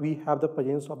 and we have the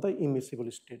presence of the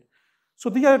immiscible state. So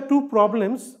these are two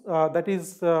problems that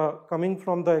is coming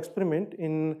from the experiment.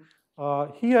 In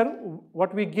here,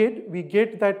 what we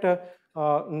get that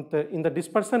in the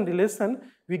dispersion relation,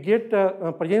 we get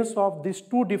presence of these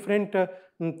two different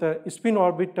spin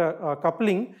orbit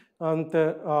coupling.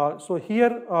 So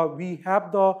here we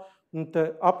have the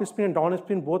up spin and down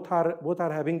spin both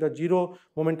are having the 0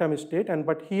 momentum state, and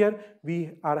but here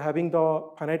we are having the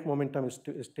finite momentum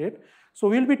state. So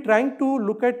we'll be trying to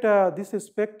look at this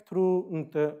aspect through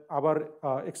our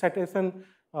excitation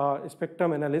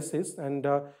spectrum analysis, and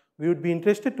we would be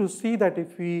interested to see that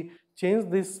if we change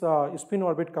this spin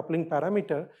orbit coupling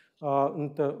parameter,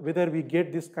 whether we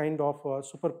get this kind of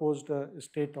superposed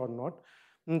state or not.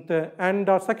 And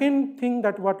the second thing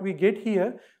that what we get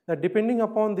here, that depending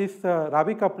upon this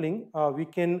Rabi coupling, we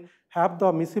can have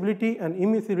the miscibility and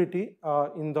immiscibility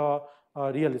in the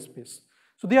real space.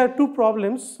 So there are two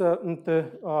problems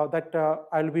that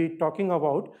I'll be talking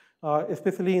about,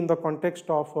 especially in the context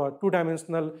of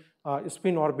two-dimensional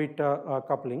spin orbit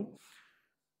coupling.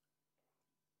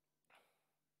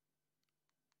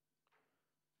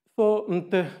 So,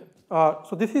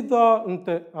 so this is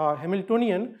the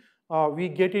Hamiltonian. We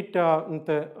get it for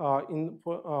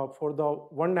the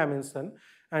one dimension,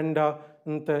 and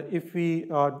if we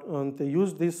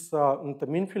use this the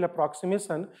mean field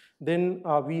approximation, then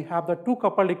we have the two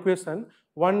coupled equation.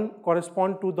 One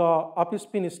correspond to the up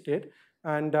spin state,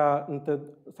 and the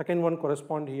second one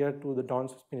correspond here to the down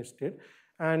spin state,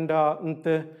 and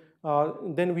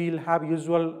then we will have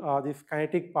usual this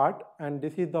kinetic part, and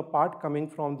this is the part coming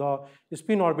from the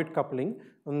spin orbit coupling,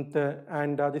 and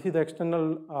this is the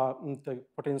external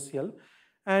potential,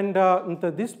 and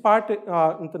this part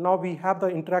now we have the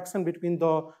interaction between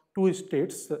the two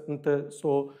states.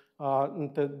 So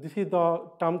this is the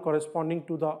term corresponding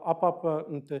to the up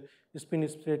spin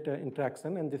state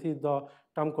interaction, and this is the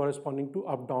term corresponding to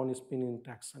up down spin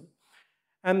interaction.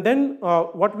 And then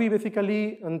what we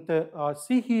basically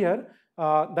see here,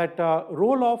 that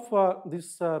role of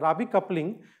this Rabi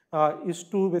coupling is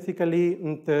to basically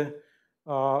is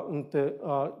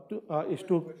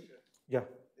to yeah.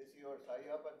 This your psi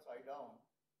up and psi down,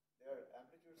 their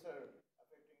amplitudes are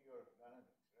affecting your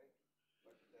dynamics, right?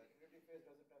 But the relative phase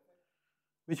doesn't affect.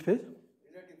 Which phase?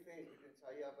 Relative phase between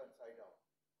psi up and psi down.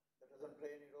 That doesn't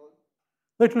play any role.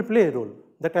 No, it will play a role.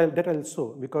 That I'll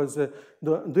show, because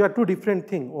there are two different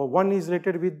things. One is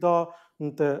related with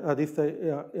this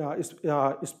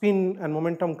spin and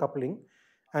momentum coupling,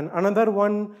 and another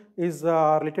one is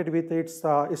related with its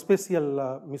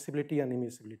spatial miscibility and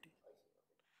immiscibility.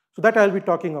 So that I'll be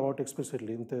talking about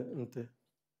explicitly in the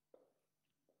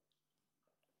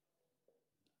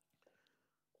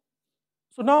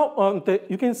So now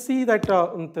you can see that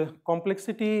the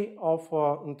complexity of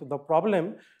the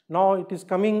problem, now it is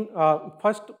coming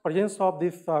first presence of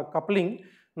this coupling,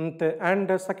 and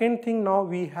the second thing, now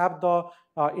we have the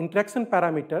interaction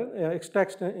parameter,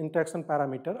 interaction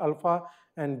parameter alpha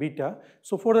and beta.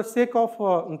 So for the sake of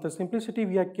the simplicity,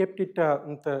 we have kept it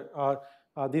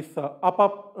this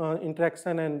up-up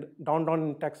interaction and down-down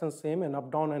interaction same, and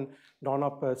up-down and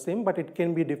down-up same, but it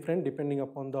can be different depending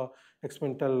upon the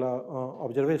experimental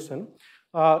observation.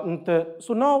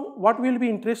 So now what we'll be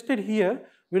interested here,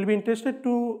 we'll be interested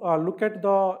to look at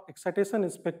the excitation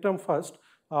spectrum first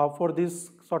for this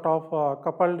sort of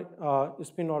coupled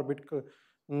spin orbit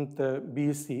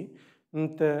BEC.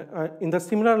 In the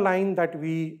similar line that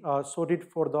we showed it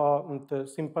for the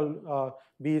simple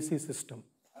BEC system.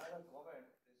 Another comment,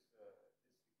 these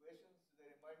equations,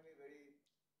 they remind me very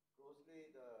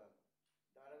closely the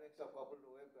dynamics of coupled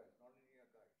waveguides, nonlinear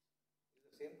guides. Is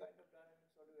the same kind of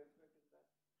dynamics what you expect in that?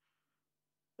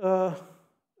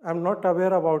 I'm not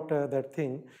aware about that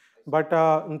thing, but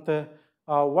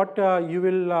what you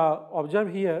will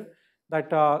observe here that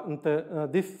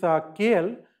this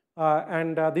KL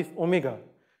and this omega.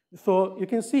 So you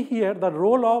can see here the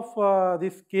role of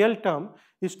this KL term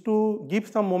is to give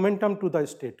some momentum to the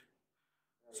state.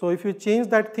 So if you change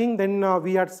that thing, then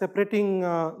we are separating,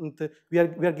 we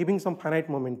are giving some finite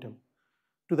momentum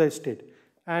to the state.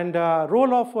 And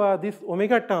role of this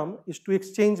omega term is to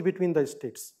exchange between the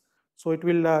states. So it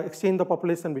will exchange the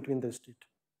population between the state.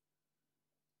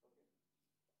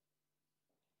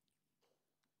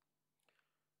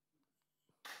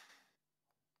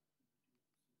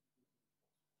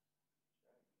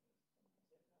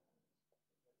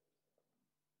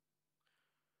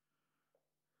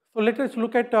 So let us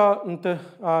look at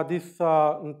this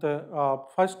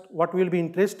first. What we will be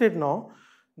interested now,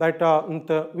 that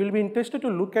we will be interested to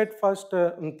look at first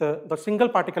the single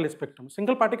particle spectrum.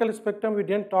 Single particle spectrum we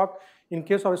didn't talk in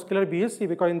case of scalar BSc,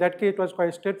 because in that case it was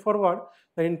quite straightforward.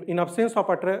 In absence of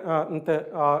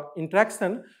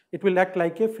interaction, it will act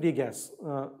like a free gas.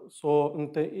 So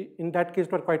in that case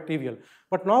it was quite trivial.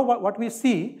 But now what we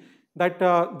see, that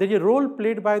there is a role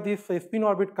played by this spin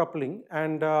orbit coupling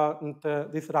and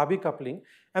this Rabi coupling,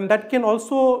 and that can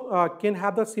also can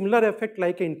have the similar effect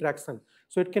like an interaction.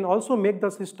 So it can also make the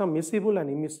system miscible and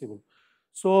immiscible.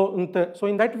 So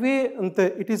in that way,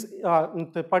 it is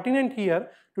pertinent here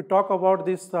to talk about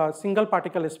this single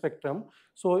particle spectrum.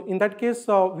 So in that case,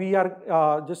 we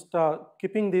are just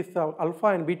keeping this alpha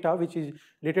and beta, which is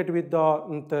related with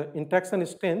the interaction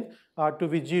strength to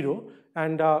be 0,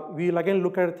 and we will again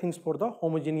look at things for the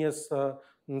homogeneous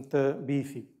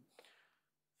BEC.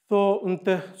 So,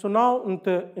 so now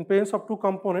in presence of two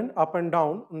components, up and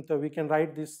down, we can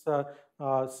write this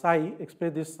psi,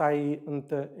 express this psi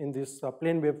in this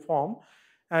plane wave form.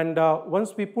 And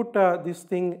once we put this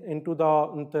thing into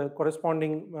the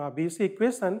corresponding BEC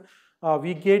equation,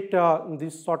 we get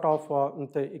this sort of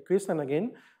equation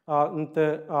again.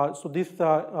 So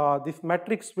this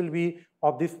matrix will be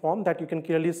of this form, that you can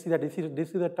clearly see that this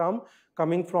is the term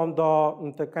coming from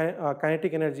the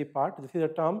kinetic energy part. This is a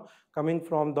term coming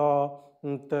from the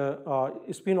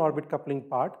spin orbit coupling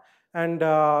part, and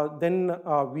then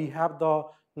we have the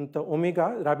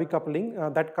omega Rabi coupling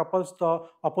that couples the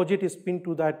opposite spin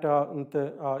to that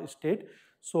state.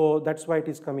 So that's why it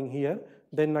is coming here.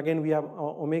 Then again we have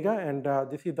omega, and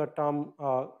this is the term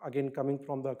again coming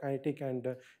from the kinetic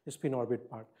and spin orbit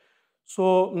part.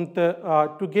 So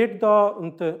to get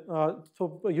the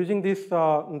so using this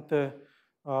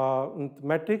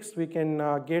matrix, we can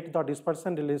get the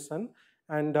dispersion relation,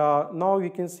 and now we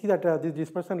can see that this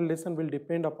dispersion relation will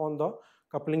depend upon the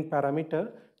coupling parameter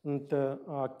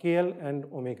KL and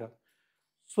omega.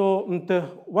 So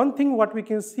one thing what we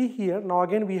can see here, now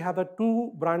again we have the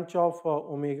two branch of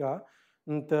omega,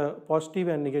 the positive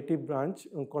and negative branch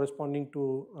corresponding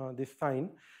to this sign.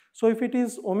 So if it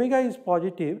is omega is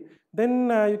positive, then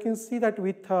you can see that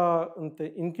with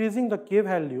increasing the k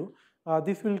value,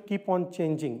 this will keep on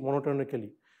changing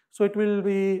monotonically. So it will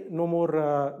be no more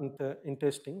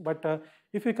interesting. But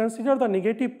if you consider the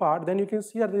negative part, then you can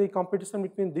see that the competition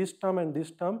between this term, and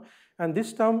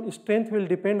this term strength will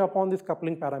depend upon this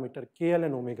coupling parameter KL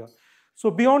and omega. So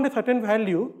beyond a certain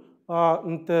value,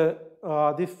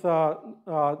 this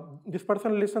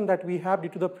dispersion relation that we have due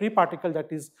to the free particle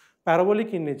that is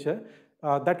parabolic in nature,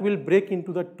 that will break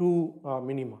into the two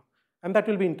minima. And that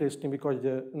will be interesting, because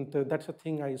that's a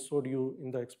thing I showed you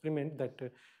in the experiment, that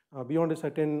beyond a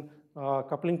certain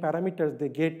coupling parameters, they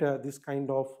get this kind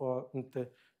of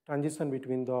transition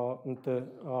between the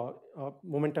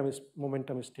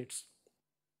momentum states.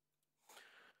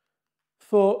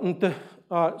 So,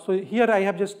 so here I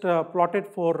have just plotted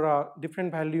for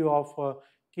different value of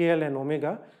KL and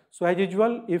omega. So as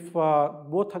usual, if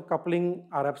both coupling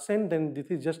are absent, then this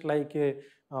is just like a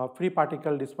free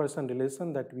particle dispersion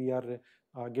relation that we are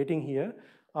getting here.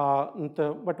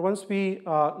 But once we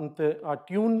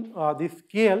tune this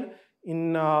KL,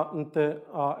 in the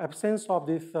absence of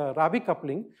this Rabi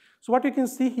coupling. So what you can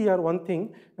see here, one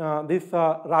thing, this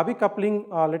Rabi coupling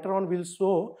later on will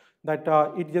show that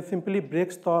it just simply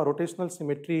breaks the rotational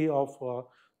symmetry of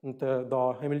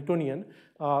the Hamiltonian.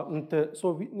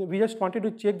 So we just wanted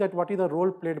to check that what is the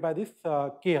role played by this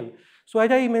KL. So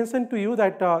as I mentioned to you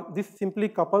that this simply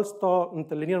couples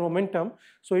the linear momentum.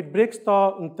 So it breaks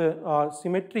the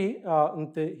symmetry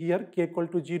here, k equal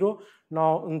to 0.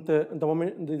 Now the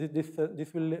moment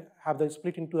this will have the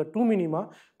split into the two minima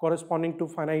corresponding to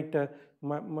finite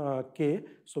k,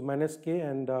 so minus k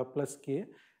and plus k.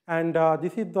 And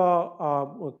this is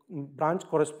the branch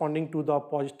corresponding to the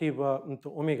positive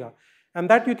omega. And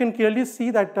that you can clearly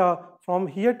see that from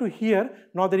here to here,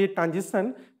 now there is a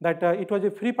transition that it was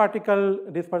a free particle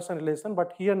dispersion relation,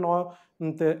 but here now,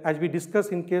 as we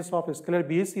discussed in case of scalar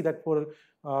BAC, that for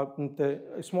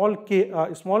small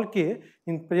k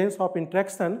in presence of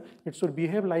interaction, it should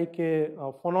behave like a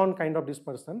phonon kind of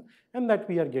dispersion, and that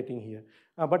we are getting here.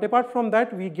 But apart from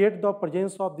that, we get the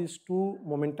presence of these two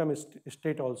momentum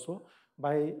state also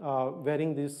by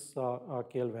varying this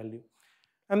KL value.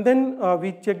 And then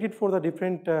we checked it for the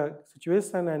different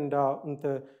situation, and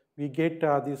we get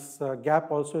this gap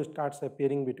also starts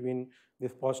appearing between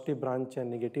this positive branch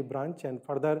and negative branch, and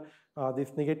further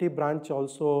this negative branch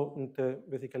also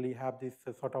basically have this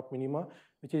sort of minima,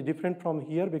 which is different from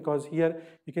here, because here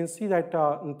you can see that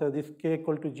this k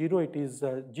equal to 0, it is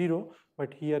 0,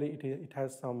 but here it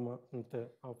has some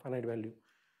finite value.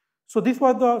 So this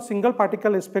was the single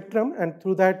particle spectrum, and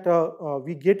through that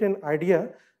we get an idea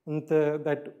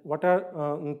that what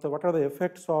are the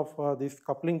effects of these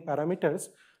coupling parameters,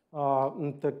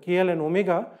 the KL and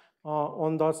omega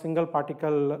on the single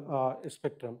particle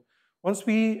spectrum. Once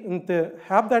we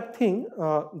have that thing,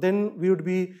 then we would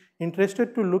be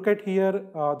interested to look at here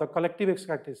the collective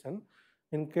excitation.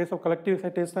 In case of collective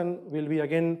excitation, we'll be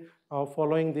again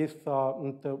following this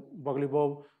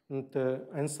Bogoliubov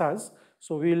answers.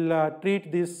 So we'll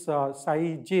treat this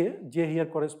psi j here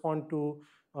correspond to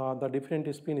the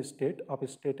different spin state, up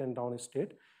state and down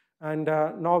state. And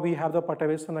now we have the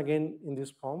perturbation again in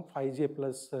this form, phi j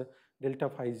plus delta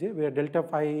phi j, where delta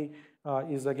phi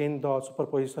is again the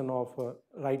superposition of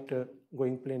right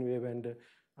going plane wave and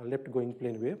left going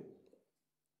plane wave.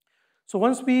 So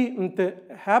once we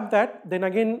have that, then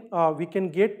again we can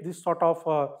get this sort of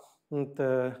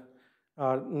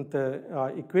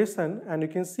equation, and you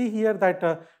can see here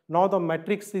that now the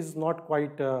matrix is not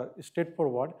quite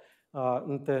straightforward.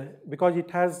 Because it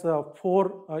has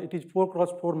it is 4 cross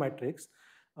 4 matrix,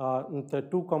 the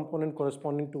 2 component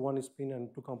corresponding to one spin and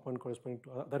 2 component corresponding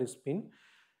to other spin,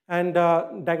 and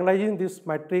diagonalizing this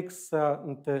matrix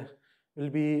will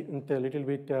be a little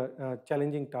bit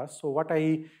challenging task. So what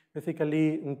I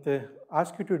basically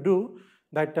ask you to do,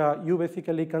 that you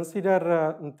basically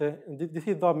consider this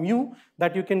is the mu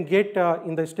that you can get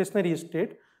in the stationary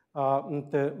state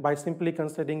by simply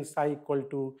considering psi equal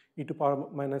to e to power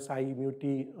minus I mu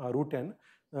t root n,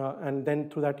 and then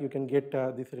through that you can get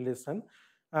this relation,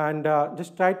 and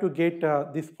just try to get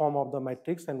this form of the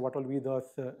matrix and what will be the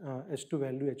H2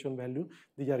 value, H1 value,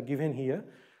 these are given here.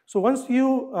 So once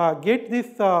you get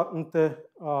this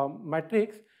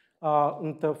matrix,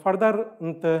 further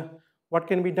what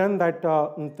can be done, that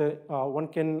one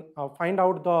can find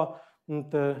out the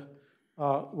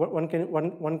one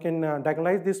can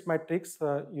diagonalize this matrix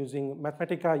using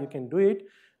Mathematica. You can do it.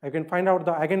 You can find out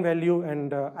the eigenvalue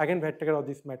and eigenvector of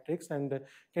this matrix, and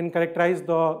can characterize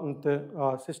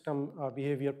the system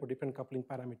behavior for different coupling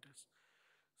parameters.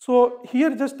 So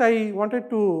here just I wanted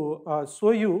to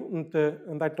show you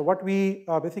that what we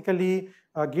basically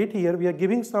get here, we are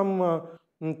giving some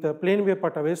the plane wave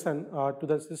perturbation to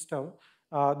the system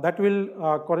that will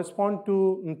correspond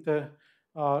to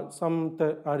some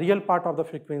real part of the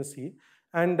frequency,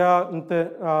 and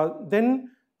then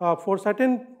for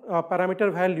certain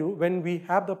parameter value, when we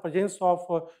have the presence of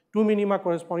 2 minima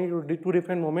corresponding to 2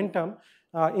 different momentum,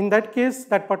 in that case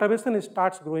that perturbation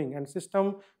starts growing and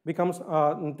system becomes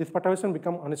this perturbation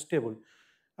become unstable,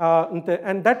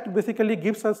 and that basically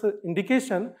gives us an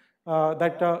indication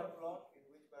that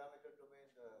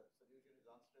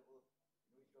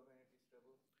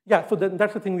yeah, so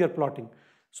that's the thing we are plotting.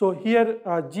 So here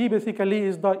G basically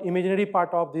is the imaginary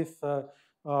part of this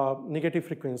negative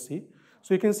frequency.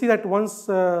 So you can see that once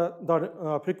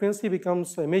the frequency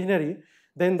becomes imaginary,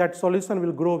 then that solution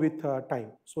will grow with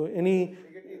time. So any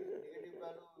Negative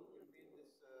value will be in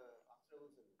this unstable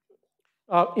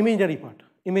solution. Imaginary part,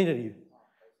 imaginary,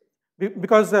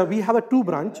 because we have a 2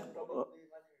 branch.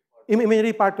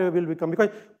 Imaginary part will become, because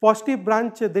positive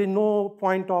branch there is no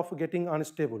point of getting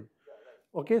unstable.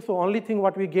 Okay, so only thing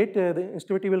what we get, the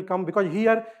instability will come, because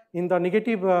here in the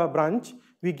negative branch,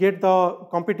 we get the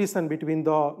competition between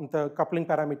the coupling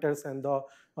parameters and the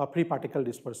free particle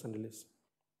dispersion release.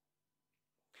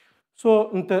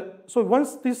 So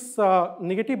once this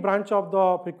negative branch of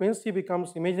the frequency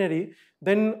becomes imaginary,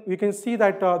 then we can see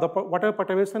that whatever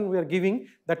perturbation we are giving,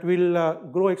 that will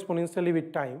grow exponentially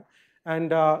with time.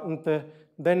 And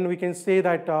then we can say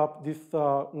that this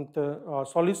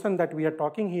solution that we are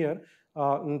talking here,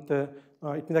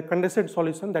 it is a condensate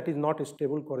solution that is not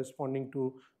stable corresponding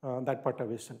to that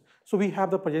perturbation. So we have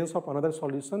the presence of another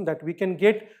solution that we can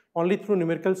get only through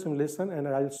numerical simulation, and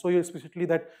I will show you explicitly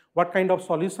that what kind of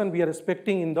solution we are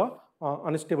expecting in the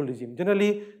unstable regime.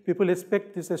 Generally, people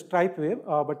expect this a stripe wave,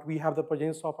 but we have the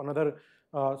presence of another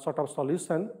sort of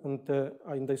solution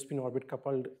in the spin orbit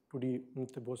coupled to the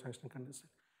Bose-Einstein condensate.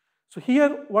 So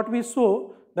here what we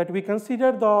show that we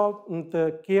consider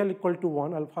the KL equal to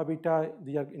 1, alpha beta,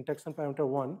 the interaction parameter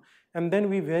 1, and then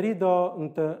we vary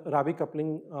the Rabi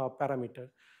coupling parameter.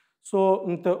 So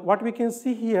what we can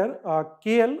see here,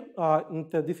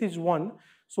 KL, this is 1.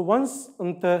 So once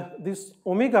this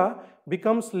omega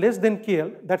becomes less than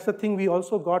KL, that's the thing we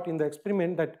also got in the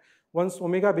experiment, that once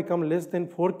omega becomes less than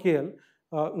 4 KL,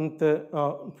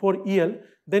 4 EL,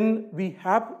 then we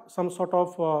have some sort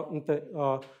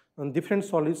of different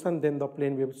solution than the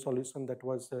plane wave solution that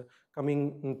was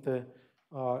coming into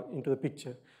the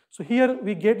picture. So here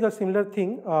we get the similar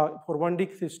thing for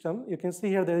 1D system. You can see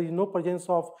here there is no presence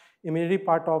of imaginary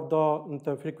part of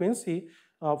the frequency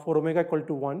for omega equal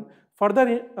to 1. Further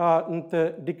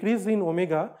the decrease in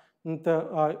omega,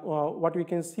 what we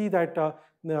can see that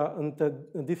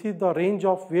this is the range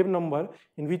of wave number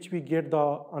in which we get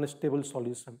the unstable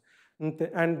solution.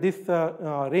 And this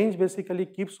range basically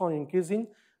keeps on increasing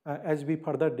as we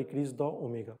further decrease the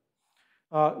omega.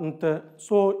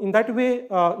 So in that way,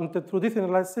 through this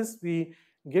analysis, we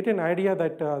get an idea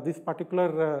that this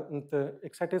particular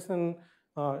excitation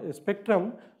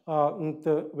spectrum,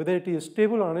 whether it is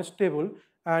stable or unstable,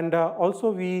 and also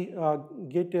we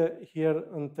get here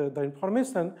the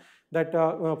information that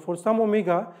for some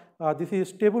omega, this is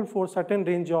stable for certain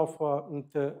range of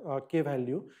k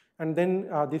value, and then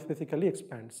this basically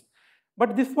expands.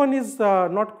 But this one is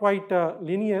not quite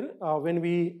linear when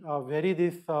we vary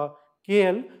this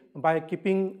KL by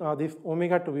keeping this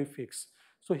omega to be fixed.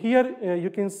 So here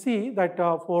you can see that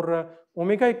for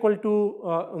omega equal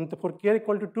to, for KL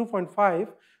equal to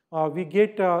 2.5, we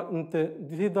get,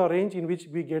 this is the range in which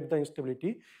we get the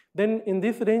instability. Then in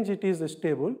this range it is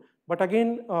stable, but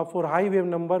again for high wave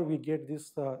number we get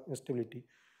this instability.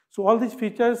 So all these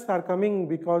features are coming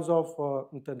because of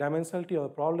the dimensionality of the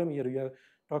problem. Here we are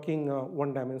talking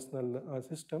one-dimensional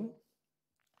system.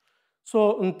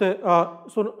 So,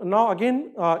 so now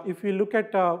again, if we look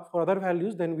at for other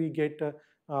values, then we get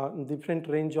different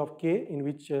range of k in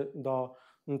which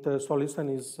the solution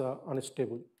is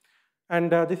unstable.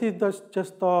 And this is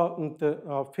just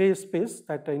the phase space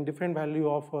that in different value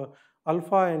of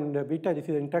alpha and beta, this is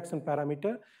the interaction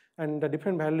parameter, and the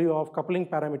different value of coupling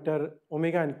parameter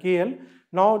omega and KL.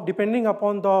 Now, depending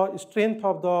upon the strength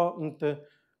of the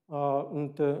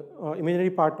imaginary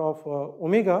part of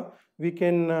omega, we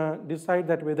can decide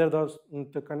that whether the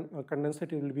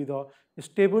condensate will be the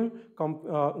stable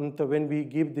when we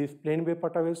give this plane wave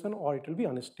perturbation, or it will be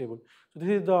unstable. So this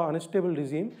is the unstable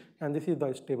regime, and this is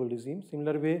the stable regime.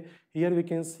 Similar way, here we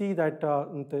can see that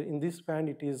in this band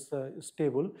it is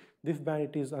stable, this band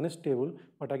it is unstable,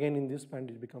 but again in this band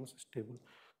it becomes stable.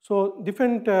 So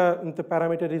different the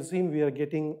parameter regime, we are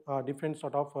getting different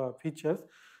sort of features.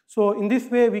 So in this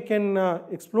way, we can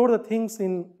explore the things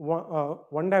in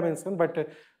one dimension, but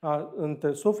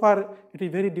so far it is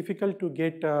very difficult to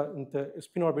get the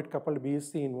spin orbit coupled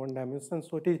BSC in one dimension.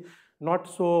 So it is not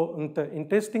so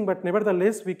interesting, but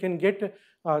nevertheless, we can get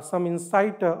some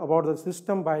insight about the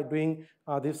system by doing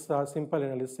this simple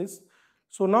analysis.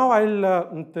 So now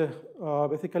I'll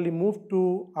basically move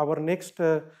to our next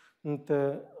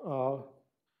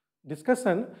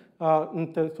discussion.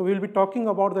 So we will be talking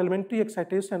about the elementary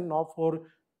excitation now for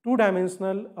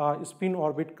two-dimensional spin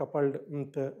orbit coupled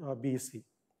BEC.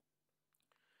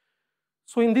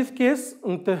 So in this case,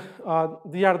 these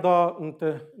are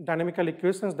the dynamical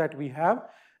equations that we have,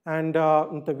 and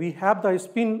we have the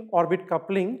spin orbit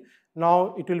coupling.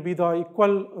 Now it will be the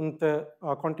equal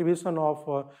contribution of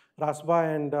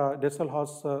Rashba and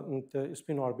Dresselhaus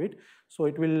spin orbit. So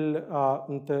it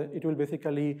will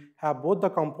basically have both the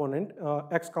component,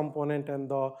 x component and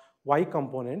the y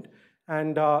component,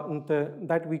 and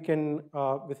that we can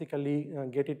basically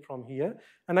get it from here.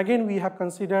 And again, we have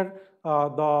considered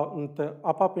the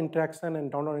up-up interaction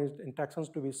and down-down interactions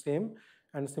to be same,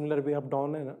 and similar way up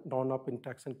down and down up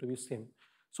interaction to be same.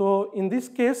 So in this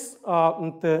case,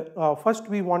 first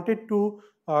we wanted to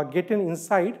get an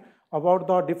insight about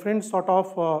the different sort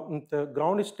of the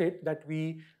ground state that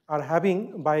we are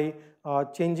having by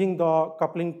changing the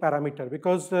coupling parameter,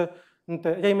 because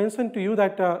I mentioned to you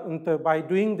that by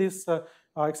doing this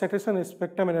excitation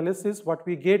spectrum analysis, what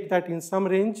we get that in some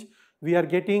range we are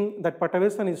getting that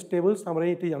perturbation is stable, some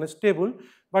range it is unstable,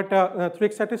 but through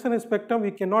excitation spectrum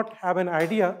we cannot have an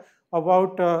idea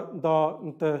about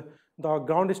the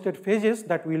ground state phases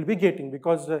that we will be getting,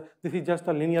 because this is just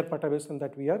a linear perturbation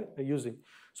that we are using.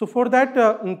 So for that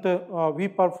we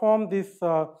perform this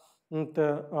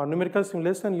numerical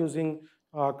simulation using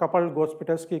coupled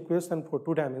Gauss-Petersky equation for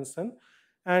 2 dimension,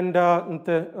 and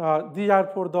these are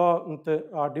for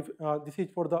the this is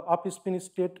for the up spin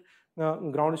state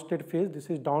ground state phase, this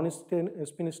is down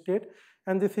spin state,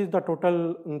 and this is the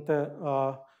total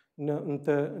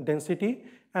density,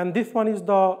 and this one is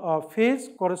the phase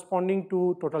corresponding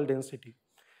to total density.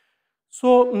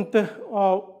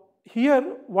 So here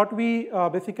what we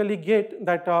basically get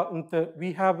that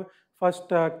we have first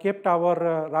kept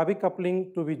our Rabi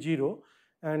coupling to be 0,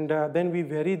 and then we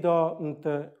vary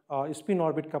the spin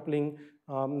orbit coupling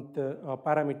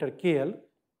parameter KL.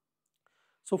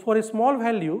 So for a small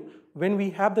value, when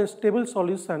we have the stable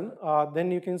solution,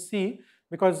 then you can see,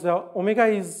 because omega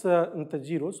is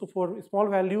 0, so for a small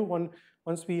value,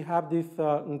 once we have this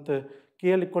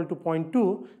KL equal to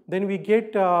 0.2, then we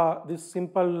get this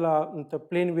simple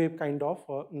plane wave kind of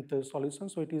solution.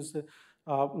 So it is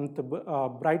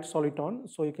bright soliton.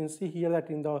 So you can see here that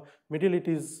in the middle it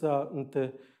is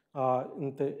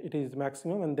it is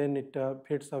maximum, and then it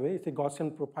fades away. It's a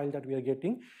Gaussian profile that we are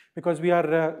getting, because we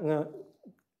are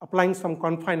applying some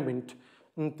confinement,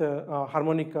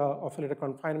 harmonic oscillator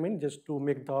confinement, just to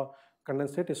make the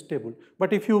condensate stable.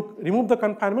 But if you remove the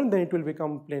confinement, then it will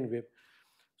become plane wave.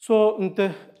 So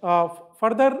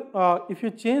further, if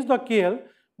you change the KL,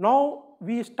 now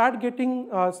we start getting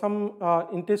some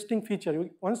interesting feature.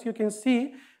 Once you can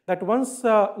see that once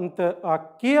the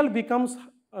KL becomes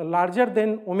larger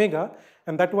than omega,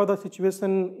 and that was the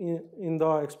situation in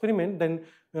the experiment, then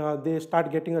they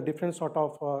start getting a different sort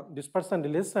of dispersion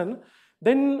relation.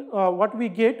 Then what we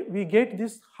get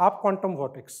this half quantum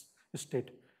vortex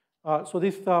state. So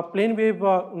this plane wave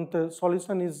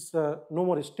solution is no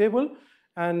more stable,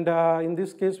 and in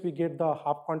this case we get the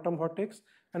half quantum vortex,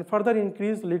 and further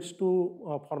increase leads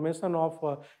to formation of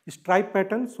stripe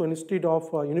pattern. So instead of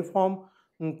uniform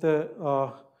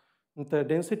the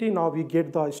density, now we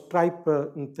get the stripe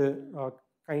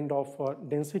kind of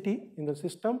density in the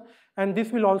system, and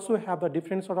this will also have a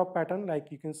different sort of pattern,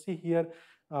 like you can see here.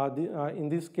 In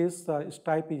this case,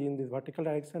 stripe is in the vertical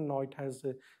direction. Now it has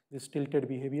this tilted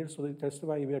behavior, so that's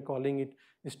why we are calling it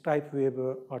stripe wave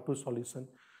 2 solution.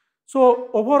 So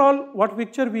overall, what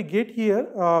picture we get here,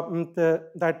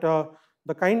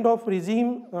 the kind of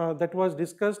regime that was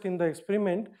discussed in the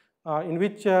experiment, in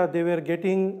which they were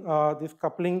getting this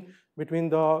coupling between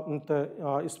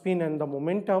the spin and the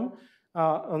momentum.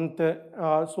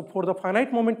 So for the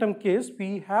finite momentum case,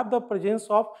 we have the presence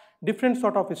of different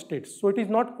sort of states. So it is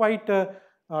not quite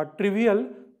trivial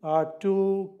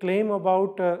to claim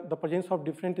about the presence of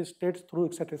different states through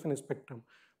excitation spectrum.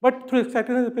 But through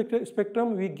excitation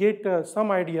spectrum, we get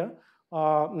some idea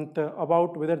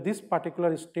about whether this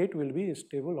particular state will be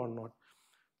stable or not.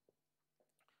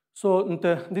 So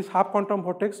this half quantum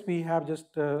vortex we have just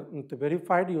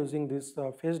verified using this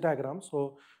phase diagram.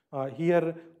 So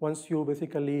here, once you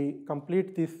basically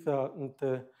complete this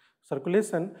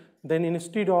circulation, then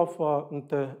instead of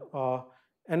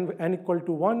n equal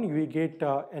to 1, we get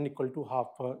n equal to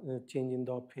half change in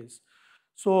the phase.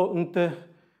 So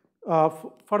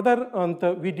further,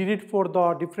 we did it for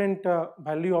the different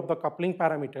value of the coupling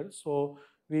parameter. So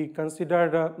we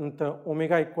considered the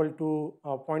omega equal to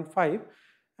 0.5.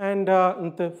 And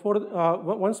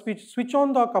once we switch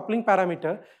on the coupling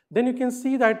parameter, then you can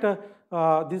see that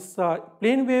this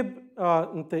plane wave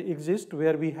exists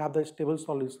where we have the stable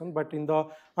solution, but in the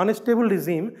unstable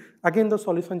regime, again the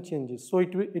solution changes. So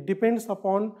it depends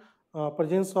upon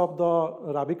presence of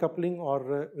the Rabi coupling,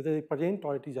 or whether it is present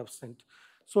or it is absent.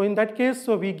 So in that case,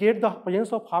 we get the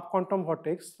presence of half quantum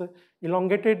vortex,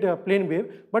 elongated plane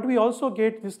wave, but we also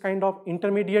get this kind of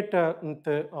intermediate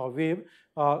wave,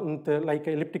 like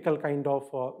elliptical kind of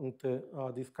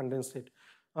this condensate.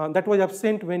 That was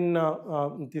absent when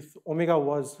this omega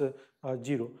was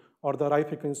 0, or the Rabi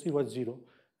frequency was 0.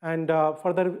 And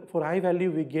further, for high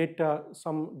value, we get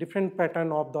some different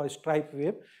pattern of the stripe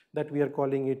wave that we are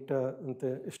calling it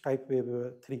the stripe wave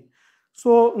 3.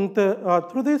 So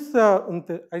through this,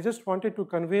 I just wanted to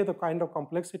convey the kind of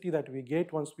complexity that we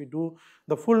get once we do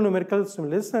the full numerical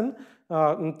simulation,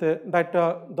 the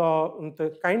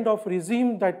kind of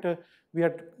regime that we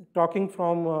are talking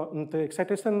from the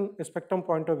excitation spectrum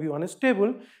point of view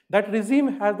unstable, that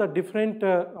regime has a different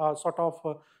sort of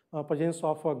presence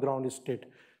of ground state.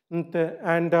 And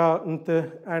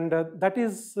that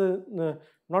is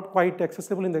not quite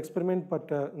accessible in the experiment,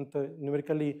 but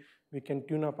numerically we can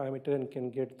tune a parameter and can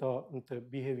get the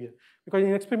behavior. Because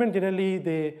in experiment, generally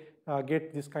they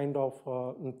get this kind of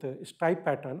stripe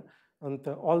pattern, and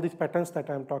all these patterns that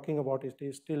I am talking about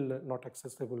is still not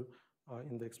accessible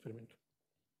in the experiment.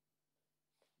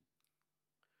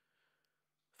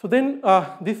 So then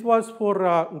this was for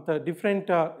the different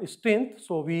strength.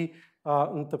 So we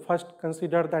first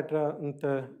consider that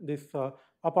this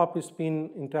up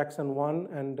spin interaction 1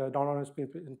 and down spin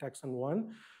interaction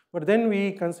 1. But then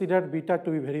we considered beta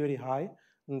to be very, very high.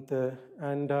 And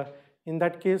in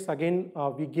that case, again,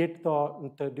 we get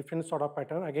the different sort of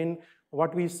pattern. Again,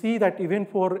 what we see that even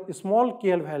for a small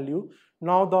KL value,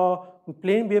 now the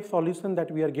plane wave solution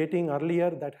that we are getting earlier,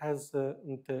 that has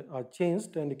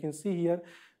changed. And you can see here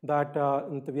that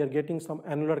we are getting some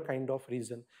annular kind of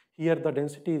region. Here the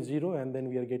density is 0, and then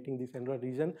we are getting this annular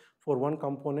region for one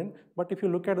component. But if you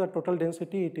look at the total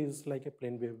density, it is like a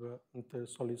plane wave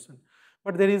solution.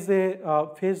 But there is a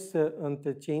phase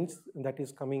change that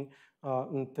is coming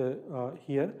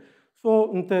here.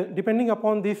 So depending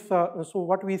upon this, so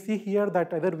what we see here,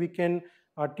 that either we can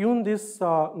tune this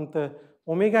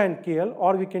omega and KL,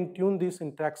 or we can tune this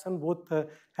interaction. Both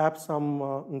have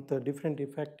some different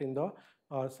effect in the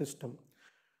system.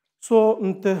 So,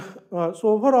 so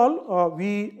overall,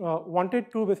 we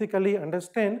wanted to basically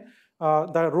understand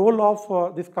the role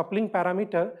of this coupling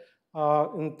parameter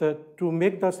to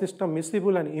make the system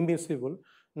miscible and immiscible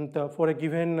for a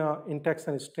given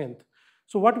interaction strength.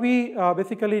 So what we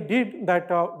basically did, that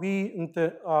we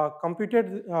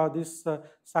computed this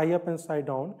psi up and psi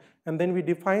down, and then we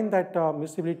defined that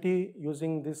miscibility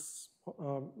using this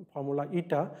formula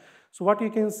eta. So what you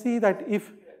can see that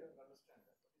if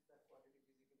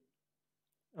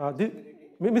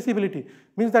miscibility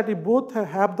means that if both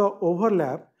have the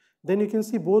overlap, then you can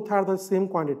see both are the same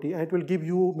quantity, and it will give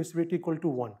you miscibility equal to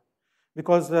 1,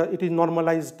 because it is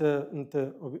normalized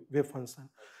wave function.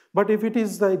 But if it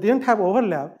is it didn't have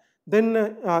overlap, then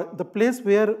the place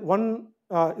where one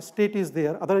state is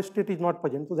there, other state is not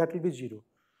present, so that will be 0.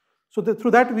 So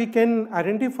through that we can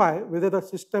identify whether the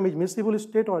system is miscible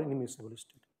state or immiscible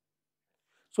state.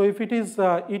 So if it is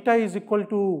eta is equal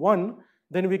to 1,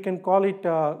 then we can call it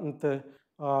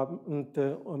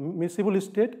miscible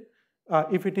state.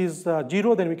 If it is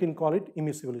 0, then we can call it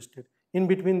immiscible state. In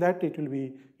between that, it will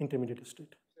be intermediate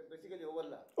state. So basically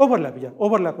overlap. Overlap, yeah,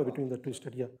 overlap between the two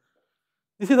states, yeah.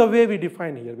 This is the way we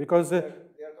define here, because they are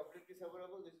completely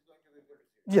separable. This is going to be equal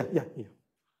to 0. yeah.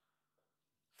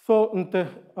 So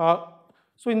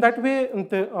so in that way,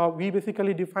 we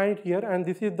basically define it here, and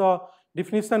this is the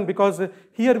definition, because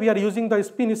here we are using the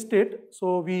spin state.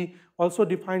 So we also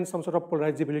define some sort of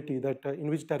polarizability, that in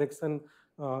which direction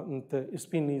the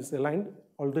spin is aligned.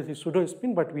 Although it is pseudo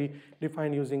spin, but we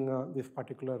define using this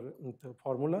particular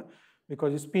formula,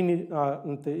 because spin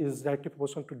is directly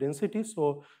proportional to density.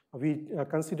 So we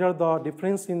consider the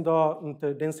difference in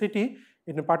the density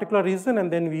in a particular region,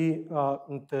 and then we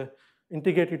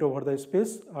integrate it over the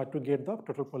space to get the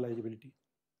total polarizability.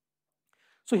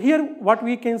 So here what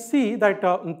we can see, that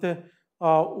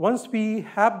once we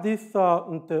have this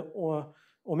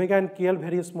omega and KL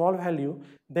very small value,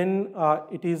 then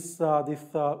it is this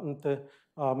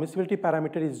miscibility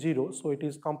parameter is 0, so it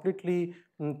is completely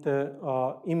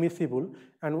immiscible.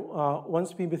 And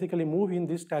once we basically move in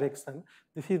this direction,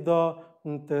 this is the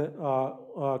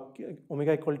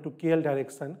omega equal to KL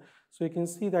direction. So you can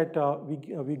see that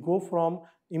we go from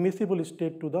immiscible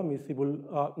state to the miscible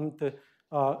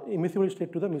immiscible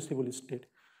state to the miscible state.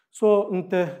 So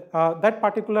that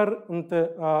particular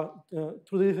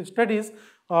through these studies,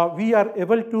 we are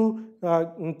able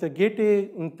to get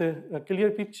a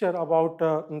clear picture about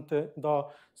the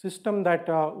system that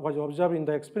was observed in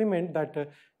the experiment, that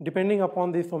depending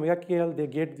upon this omega KL, they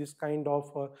get this kind of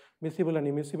miscible and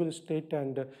immiscible state.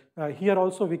 And here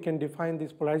also we can define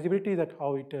this polarizability, that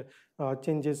how it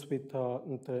changes with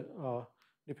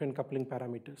different coupling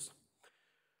parameters.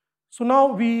 So now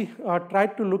we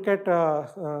tried to look at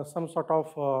some sort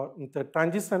of the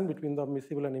transition between the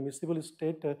miscible and immiscible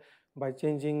state by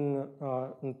changing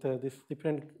this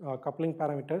different coupling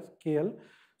parameters KL.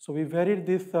 So we varied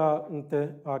this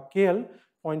KL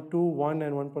 0.2, 1,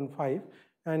 and 1.5,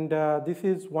 and this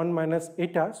is 1 minus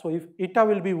eta. So if eta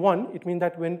will be 1, it means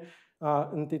that when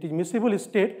it is miscible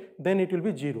state, then it will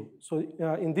be 0. So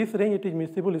in this range it is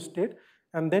miscible state,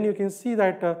 and then you can see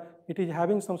that it is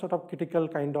having some sort of critical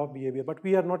kind of behavior, but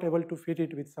we are not able to fit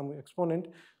it with some exponent,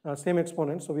 same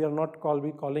exponent, so we are not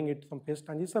calling it some phase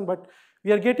transition, but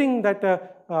we are getting that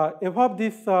above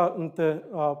this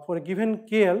for a given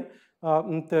KL,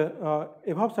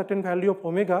 above certain value of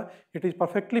omega, it is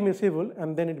perfectly miscible,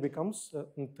 and then it becomes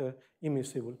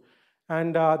immiscible.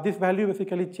 And this value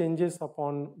basically changes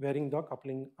upon varying the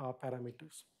coupling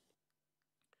parameters.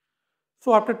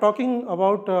 So after talking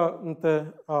about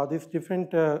these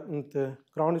different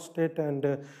ground state and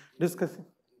discussing.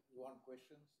 You want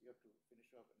questions? You have to finish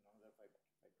up in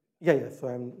another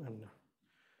 5 minutes.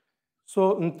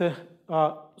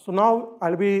 Yeah. So now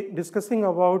I'll be discussing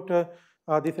about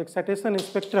this excitation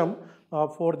spectrum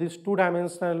for this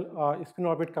two-dimensional spin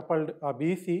orbit coupled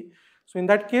BEC. So in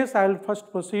that case, I'll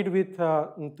first proceed with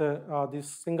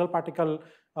this single particle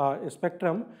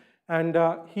spectrum. And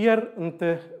here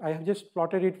I have just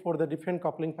plotted it for the different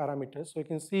coupling parameters. So you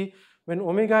can see when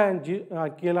omega and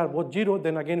KL are both 0,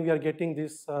 then again we are getting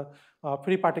this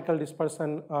free particle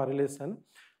dispersion relation.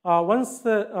 Once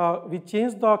we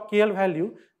change the KL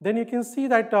value, then you can see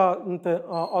that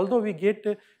although we get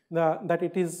that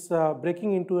it is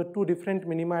breaking into two different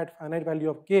minima at finite value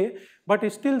of k, but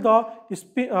still this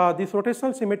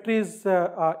rotational symmetry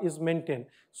is maintained.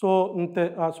 So,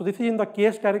 so this is in the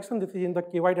k's direction, this is in the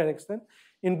ky direction.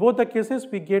 In both the cases,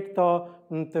 we get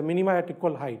the minima at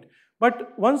equal height.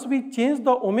 But once we change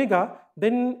the omega,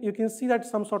 then you can see that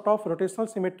some sort of rotational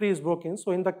symmetry is broken.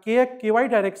 So in the ky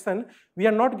direction, we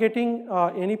are not getting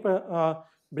any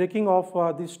breaking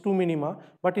of these two minima,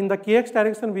 but in the kx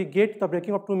direction we get the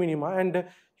breaking of two minima, and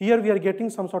here we are getting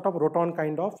some sort of roton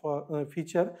kind of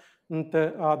feature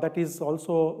that is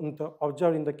also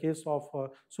observed in the case of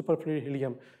superfluid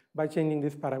helium by changing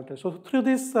this parameter. So through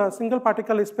this single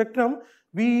particle spectrum,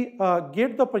 we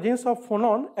get the presence of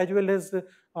phonon as well as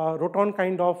roton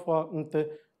kind of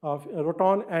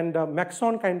roton and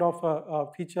maxon kind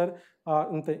of feature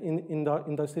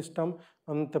in the system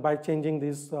by changing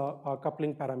this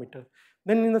coupling parameter.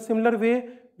 Then in a similar way,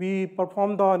 we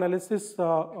perform the analysis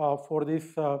for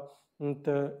this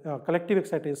collective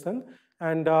excitation,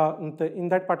 and in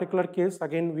that particular case,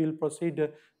 again we will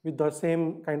proceed with the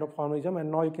same kind of formalism,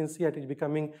 and now you can see it is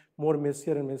becoming more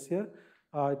messier and messier.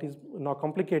 It is now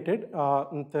complicated,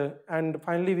 and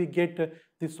finally we get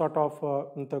this sort of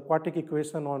quadratic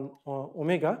equation on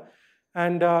omega,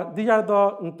 and these are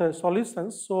the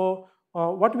solutions. So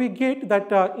what we get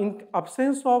that in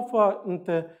absence of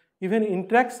even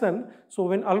interaction, so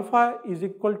when alpha is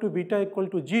equal to beta equal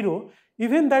to 0,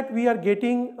 even that we are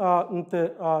getting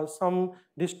some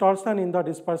distortion in the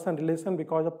dispersion relation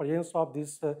because of presence of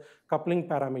this coupling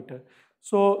parameter.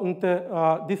 So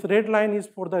this red line is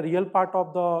for the real part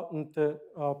of the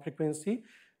frequency,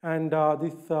 and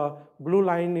this blue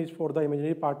line is for the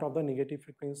imaginary part of the negative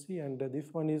frequency, and this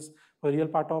one is the real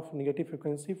part of negative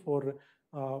frequency for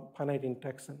finite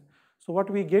interaction. So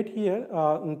what we get here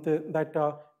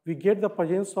that we get the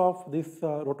presence of this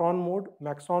roton mode,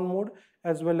 maxon mode,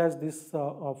 as well as this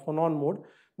phonon mode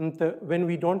when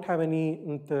we don't have any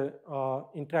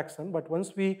interaction. But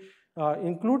once we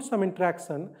include some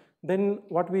interaction, then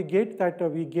what we get that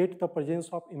we get the presence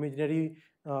of imaginary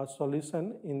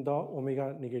solution in the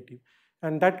omega negative,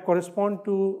 and that correspond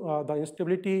to the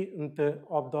instability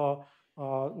of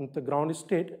the ground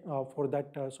state for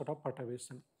that sort of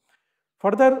perturbation.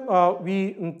 Further,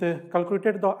 we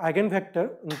calculated the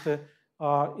eigenvector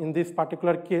in this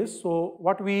particular case. So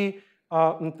what we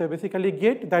basically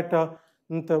get that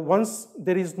once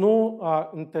there is no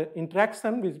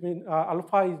interaction between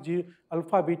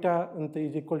alpha beta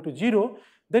is equal to 0,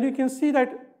 then you can see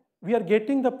that we are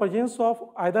getting the presence of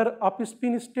either up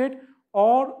spin state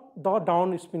or the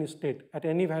down spin state at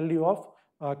any value of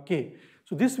k.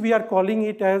 So this we are calling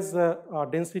it as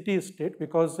density state,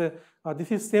 because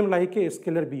this is same like a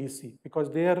scalar BEC,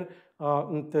 because there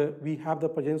we have the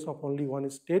presence of only one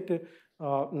state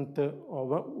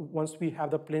once we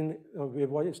have the plane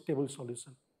waveguide stable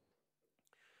solution.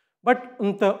 But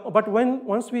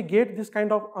once we get this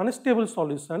kind of unstable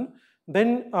solution,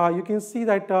 then you can see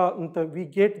that we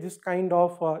get this kind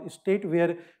of state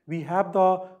where we have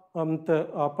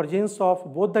the presence of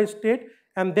both the state,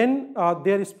 and then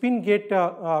their spin get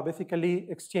basically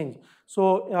exchanged.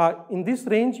 So in this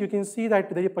range, you can see that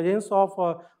there is presence of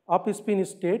up spin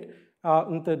state,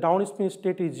 the down spin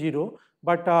state is 0.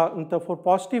 But for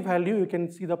positive value, you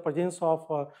can see the presence of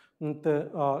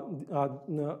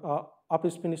up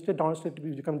spin state, down state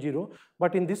will become 0.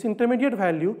 But in this intermediate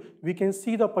value, we can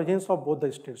see the presence of both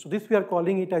the states. So this we are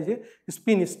calling it as a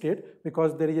spin state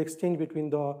because there is exchange between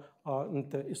the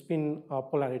spin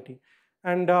polarity.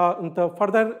 And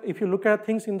further, if you look at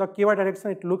things in the ky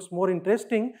direction, it looks more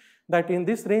interesting that in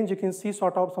this range you can see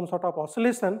some sort of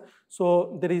oscillation.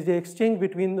 So there is a exchange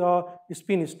between the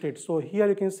spin states. So here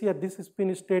you can see that this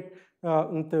spin state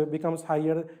becomes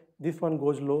higher, this one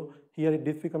goes low, here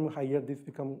this becomes higher, this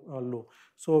becomes low.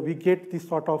 So we get this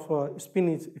sort of spin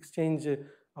exchange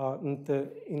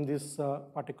in this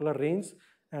particular range,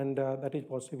 and that is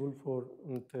possible for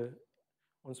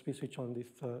once we switch on this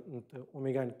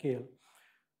omega and KL.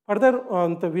 Further,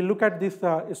 we look at this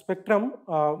spectrum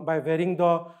by varying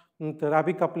the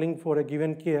Rabi coupling for a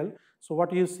given KL. So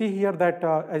what you see here that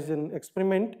as an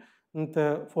experiment,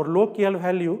 for low KL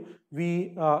value,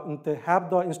 we have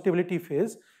the instability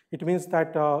phase. It means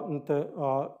that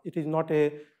it is not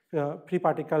a free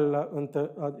particle,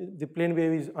 the plane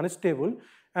wave is unstable.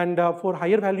 And for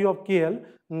higher value of KL,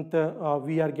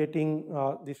 we are getting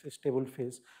this stable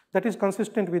phase. That is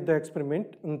consistent with the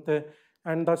experiment.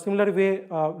 And the similar way,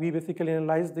 we basically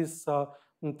analyze this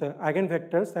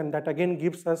eigenvectors, and that again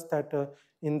gives us that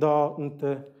in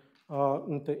the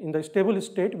stable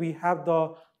state, we have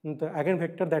the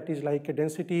eigenvector that is like a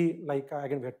density like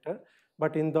eigenvector.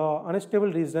 But in the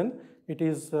unstable region, it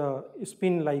is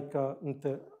spin like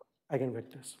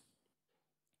eigenvectors.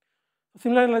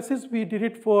 Similar analysis, we did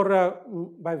it for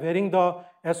by varying the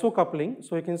SO coupling.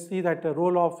 So you can see that the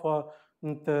role of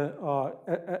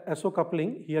SO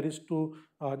coupling here is to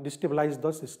destabilize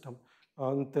the system.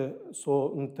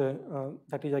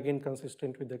 That is again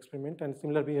consistent with the experiment, and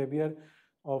similar behavior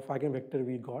of eigenvector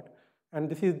we got. And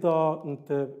this is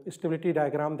the stability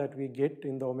diagram that we get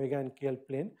in the omega and KL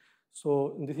plane.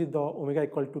 So this is the omega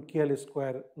equal to KL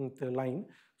square line.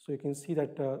 So you can see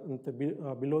that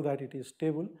below that it is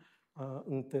stable,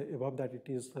 above that it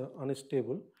is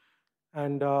unstable.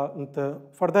 And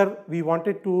further, we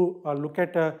wanted to look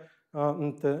at the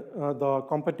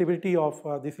compatibility of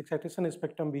this excitation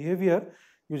spectrum behavior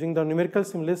using the numerical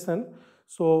simulation.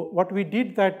 So what we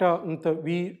did that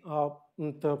we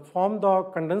formed the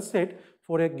condensate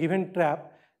for a given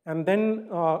trap, and then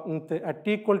at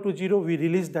t equal to 0, we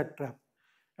release that trap,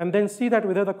 and then see that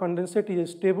whether the condensate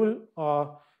is stable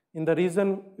in the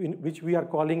region in which we are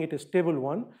calling it a stable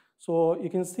one. So you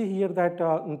can see here that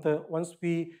once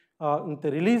we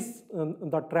release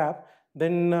the trap,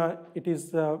 then it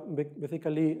is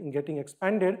basically getting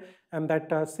expanded, and that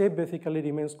shape basically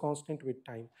remains constant with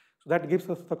time. So that gives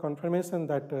us the confirmation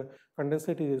that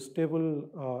condensate is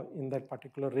stable in that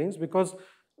particular range, because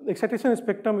the excitation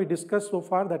spectrum we discussed so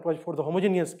far, that was for the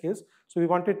homogeneous case. So we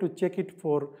wanted to check it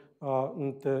for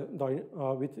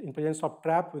with in presence of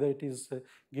trap, whether it is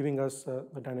giving us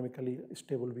a dynamically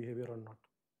stable behavior or not.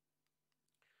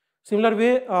 Similar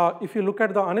way, if you look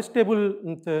at the unstable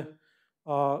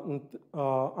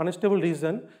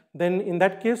region, then in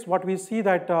that case, what we see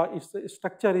that its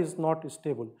structure is not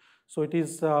stable. So it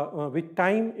is with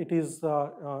time it is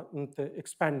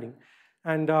expanding,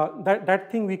 and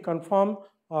that thing we confirm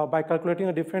by calculating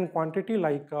a different quantity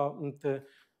like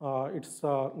its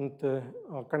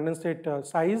condensate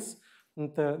size,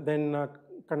 then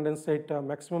condensate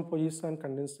maximum position,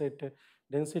 condensate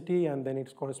density, and then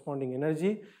its corresponding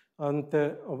energy. And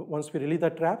once we release the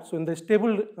trap, so in the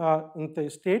stable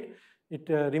state, it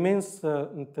remains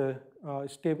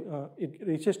stable. It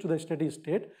reaches to the steady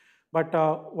state. But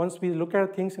once we look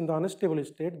at things in the unstable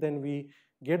state, then we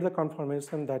get the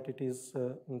confirmation that it is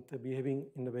behaving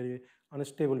in a very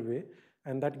unstable way,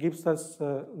 and that gives us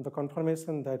the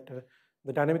confirmation that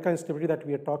the dynamical instability that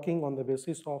we are talking on the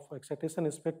basis of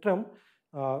excitation spectrum,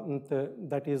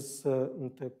 that is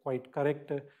quite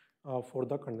correct for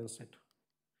the condensate.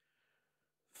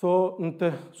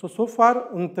 So far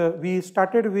we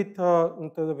started with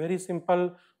the very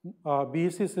simple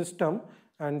BEC system,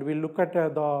 and we look at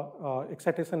the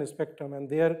excitation spectrum, and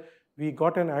there we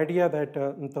got an idea that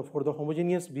for the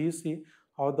homogeneous BEC,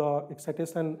 how the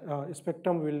excitation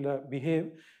spectrum will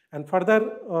behave. And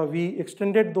further, we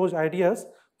extended those ideas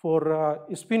for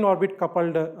spin orbit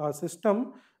coupled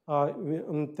system,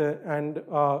 and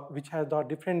which has the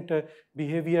different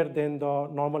behavior than the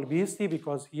normal BEC,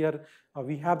 because here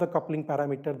we have the coupling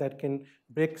parameter that can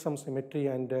break some symmetry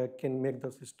and can make the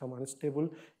system unstable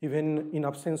even in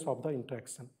absence of the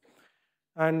interaction.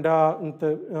 And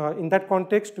in that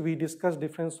context, we discussed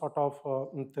different sort of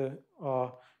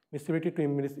miscibility to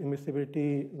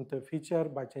immiscibility feature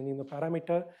by changing the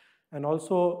parameter, and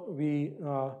also we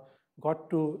got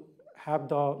to have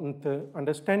the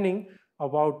understanding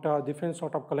about different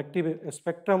sort of collective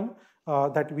spectrum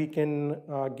that we can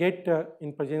get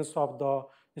in presence of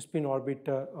the spin orbit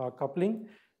coupling.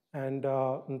 And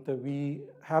we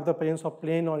have the presence of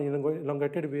plane or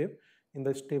elongated wave in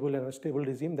the stable and unstable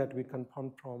regime that we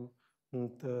confirmed from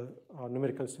the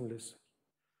numerical simulation.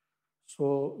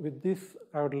 So with this,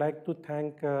 I would like to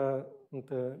thank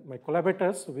my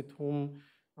collaborators with whom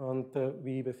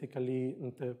we basically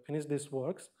finished these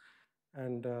works.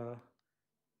 And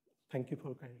thank you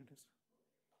for kind this.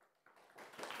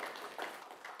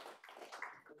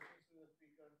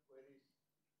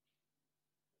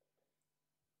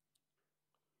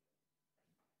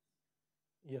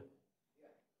 Yeah.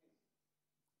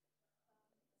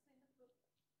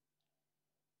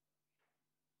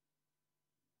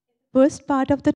 First part of the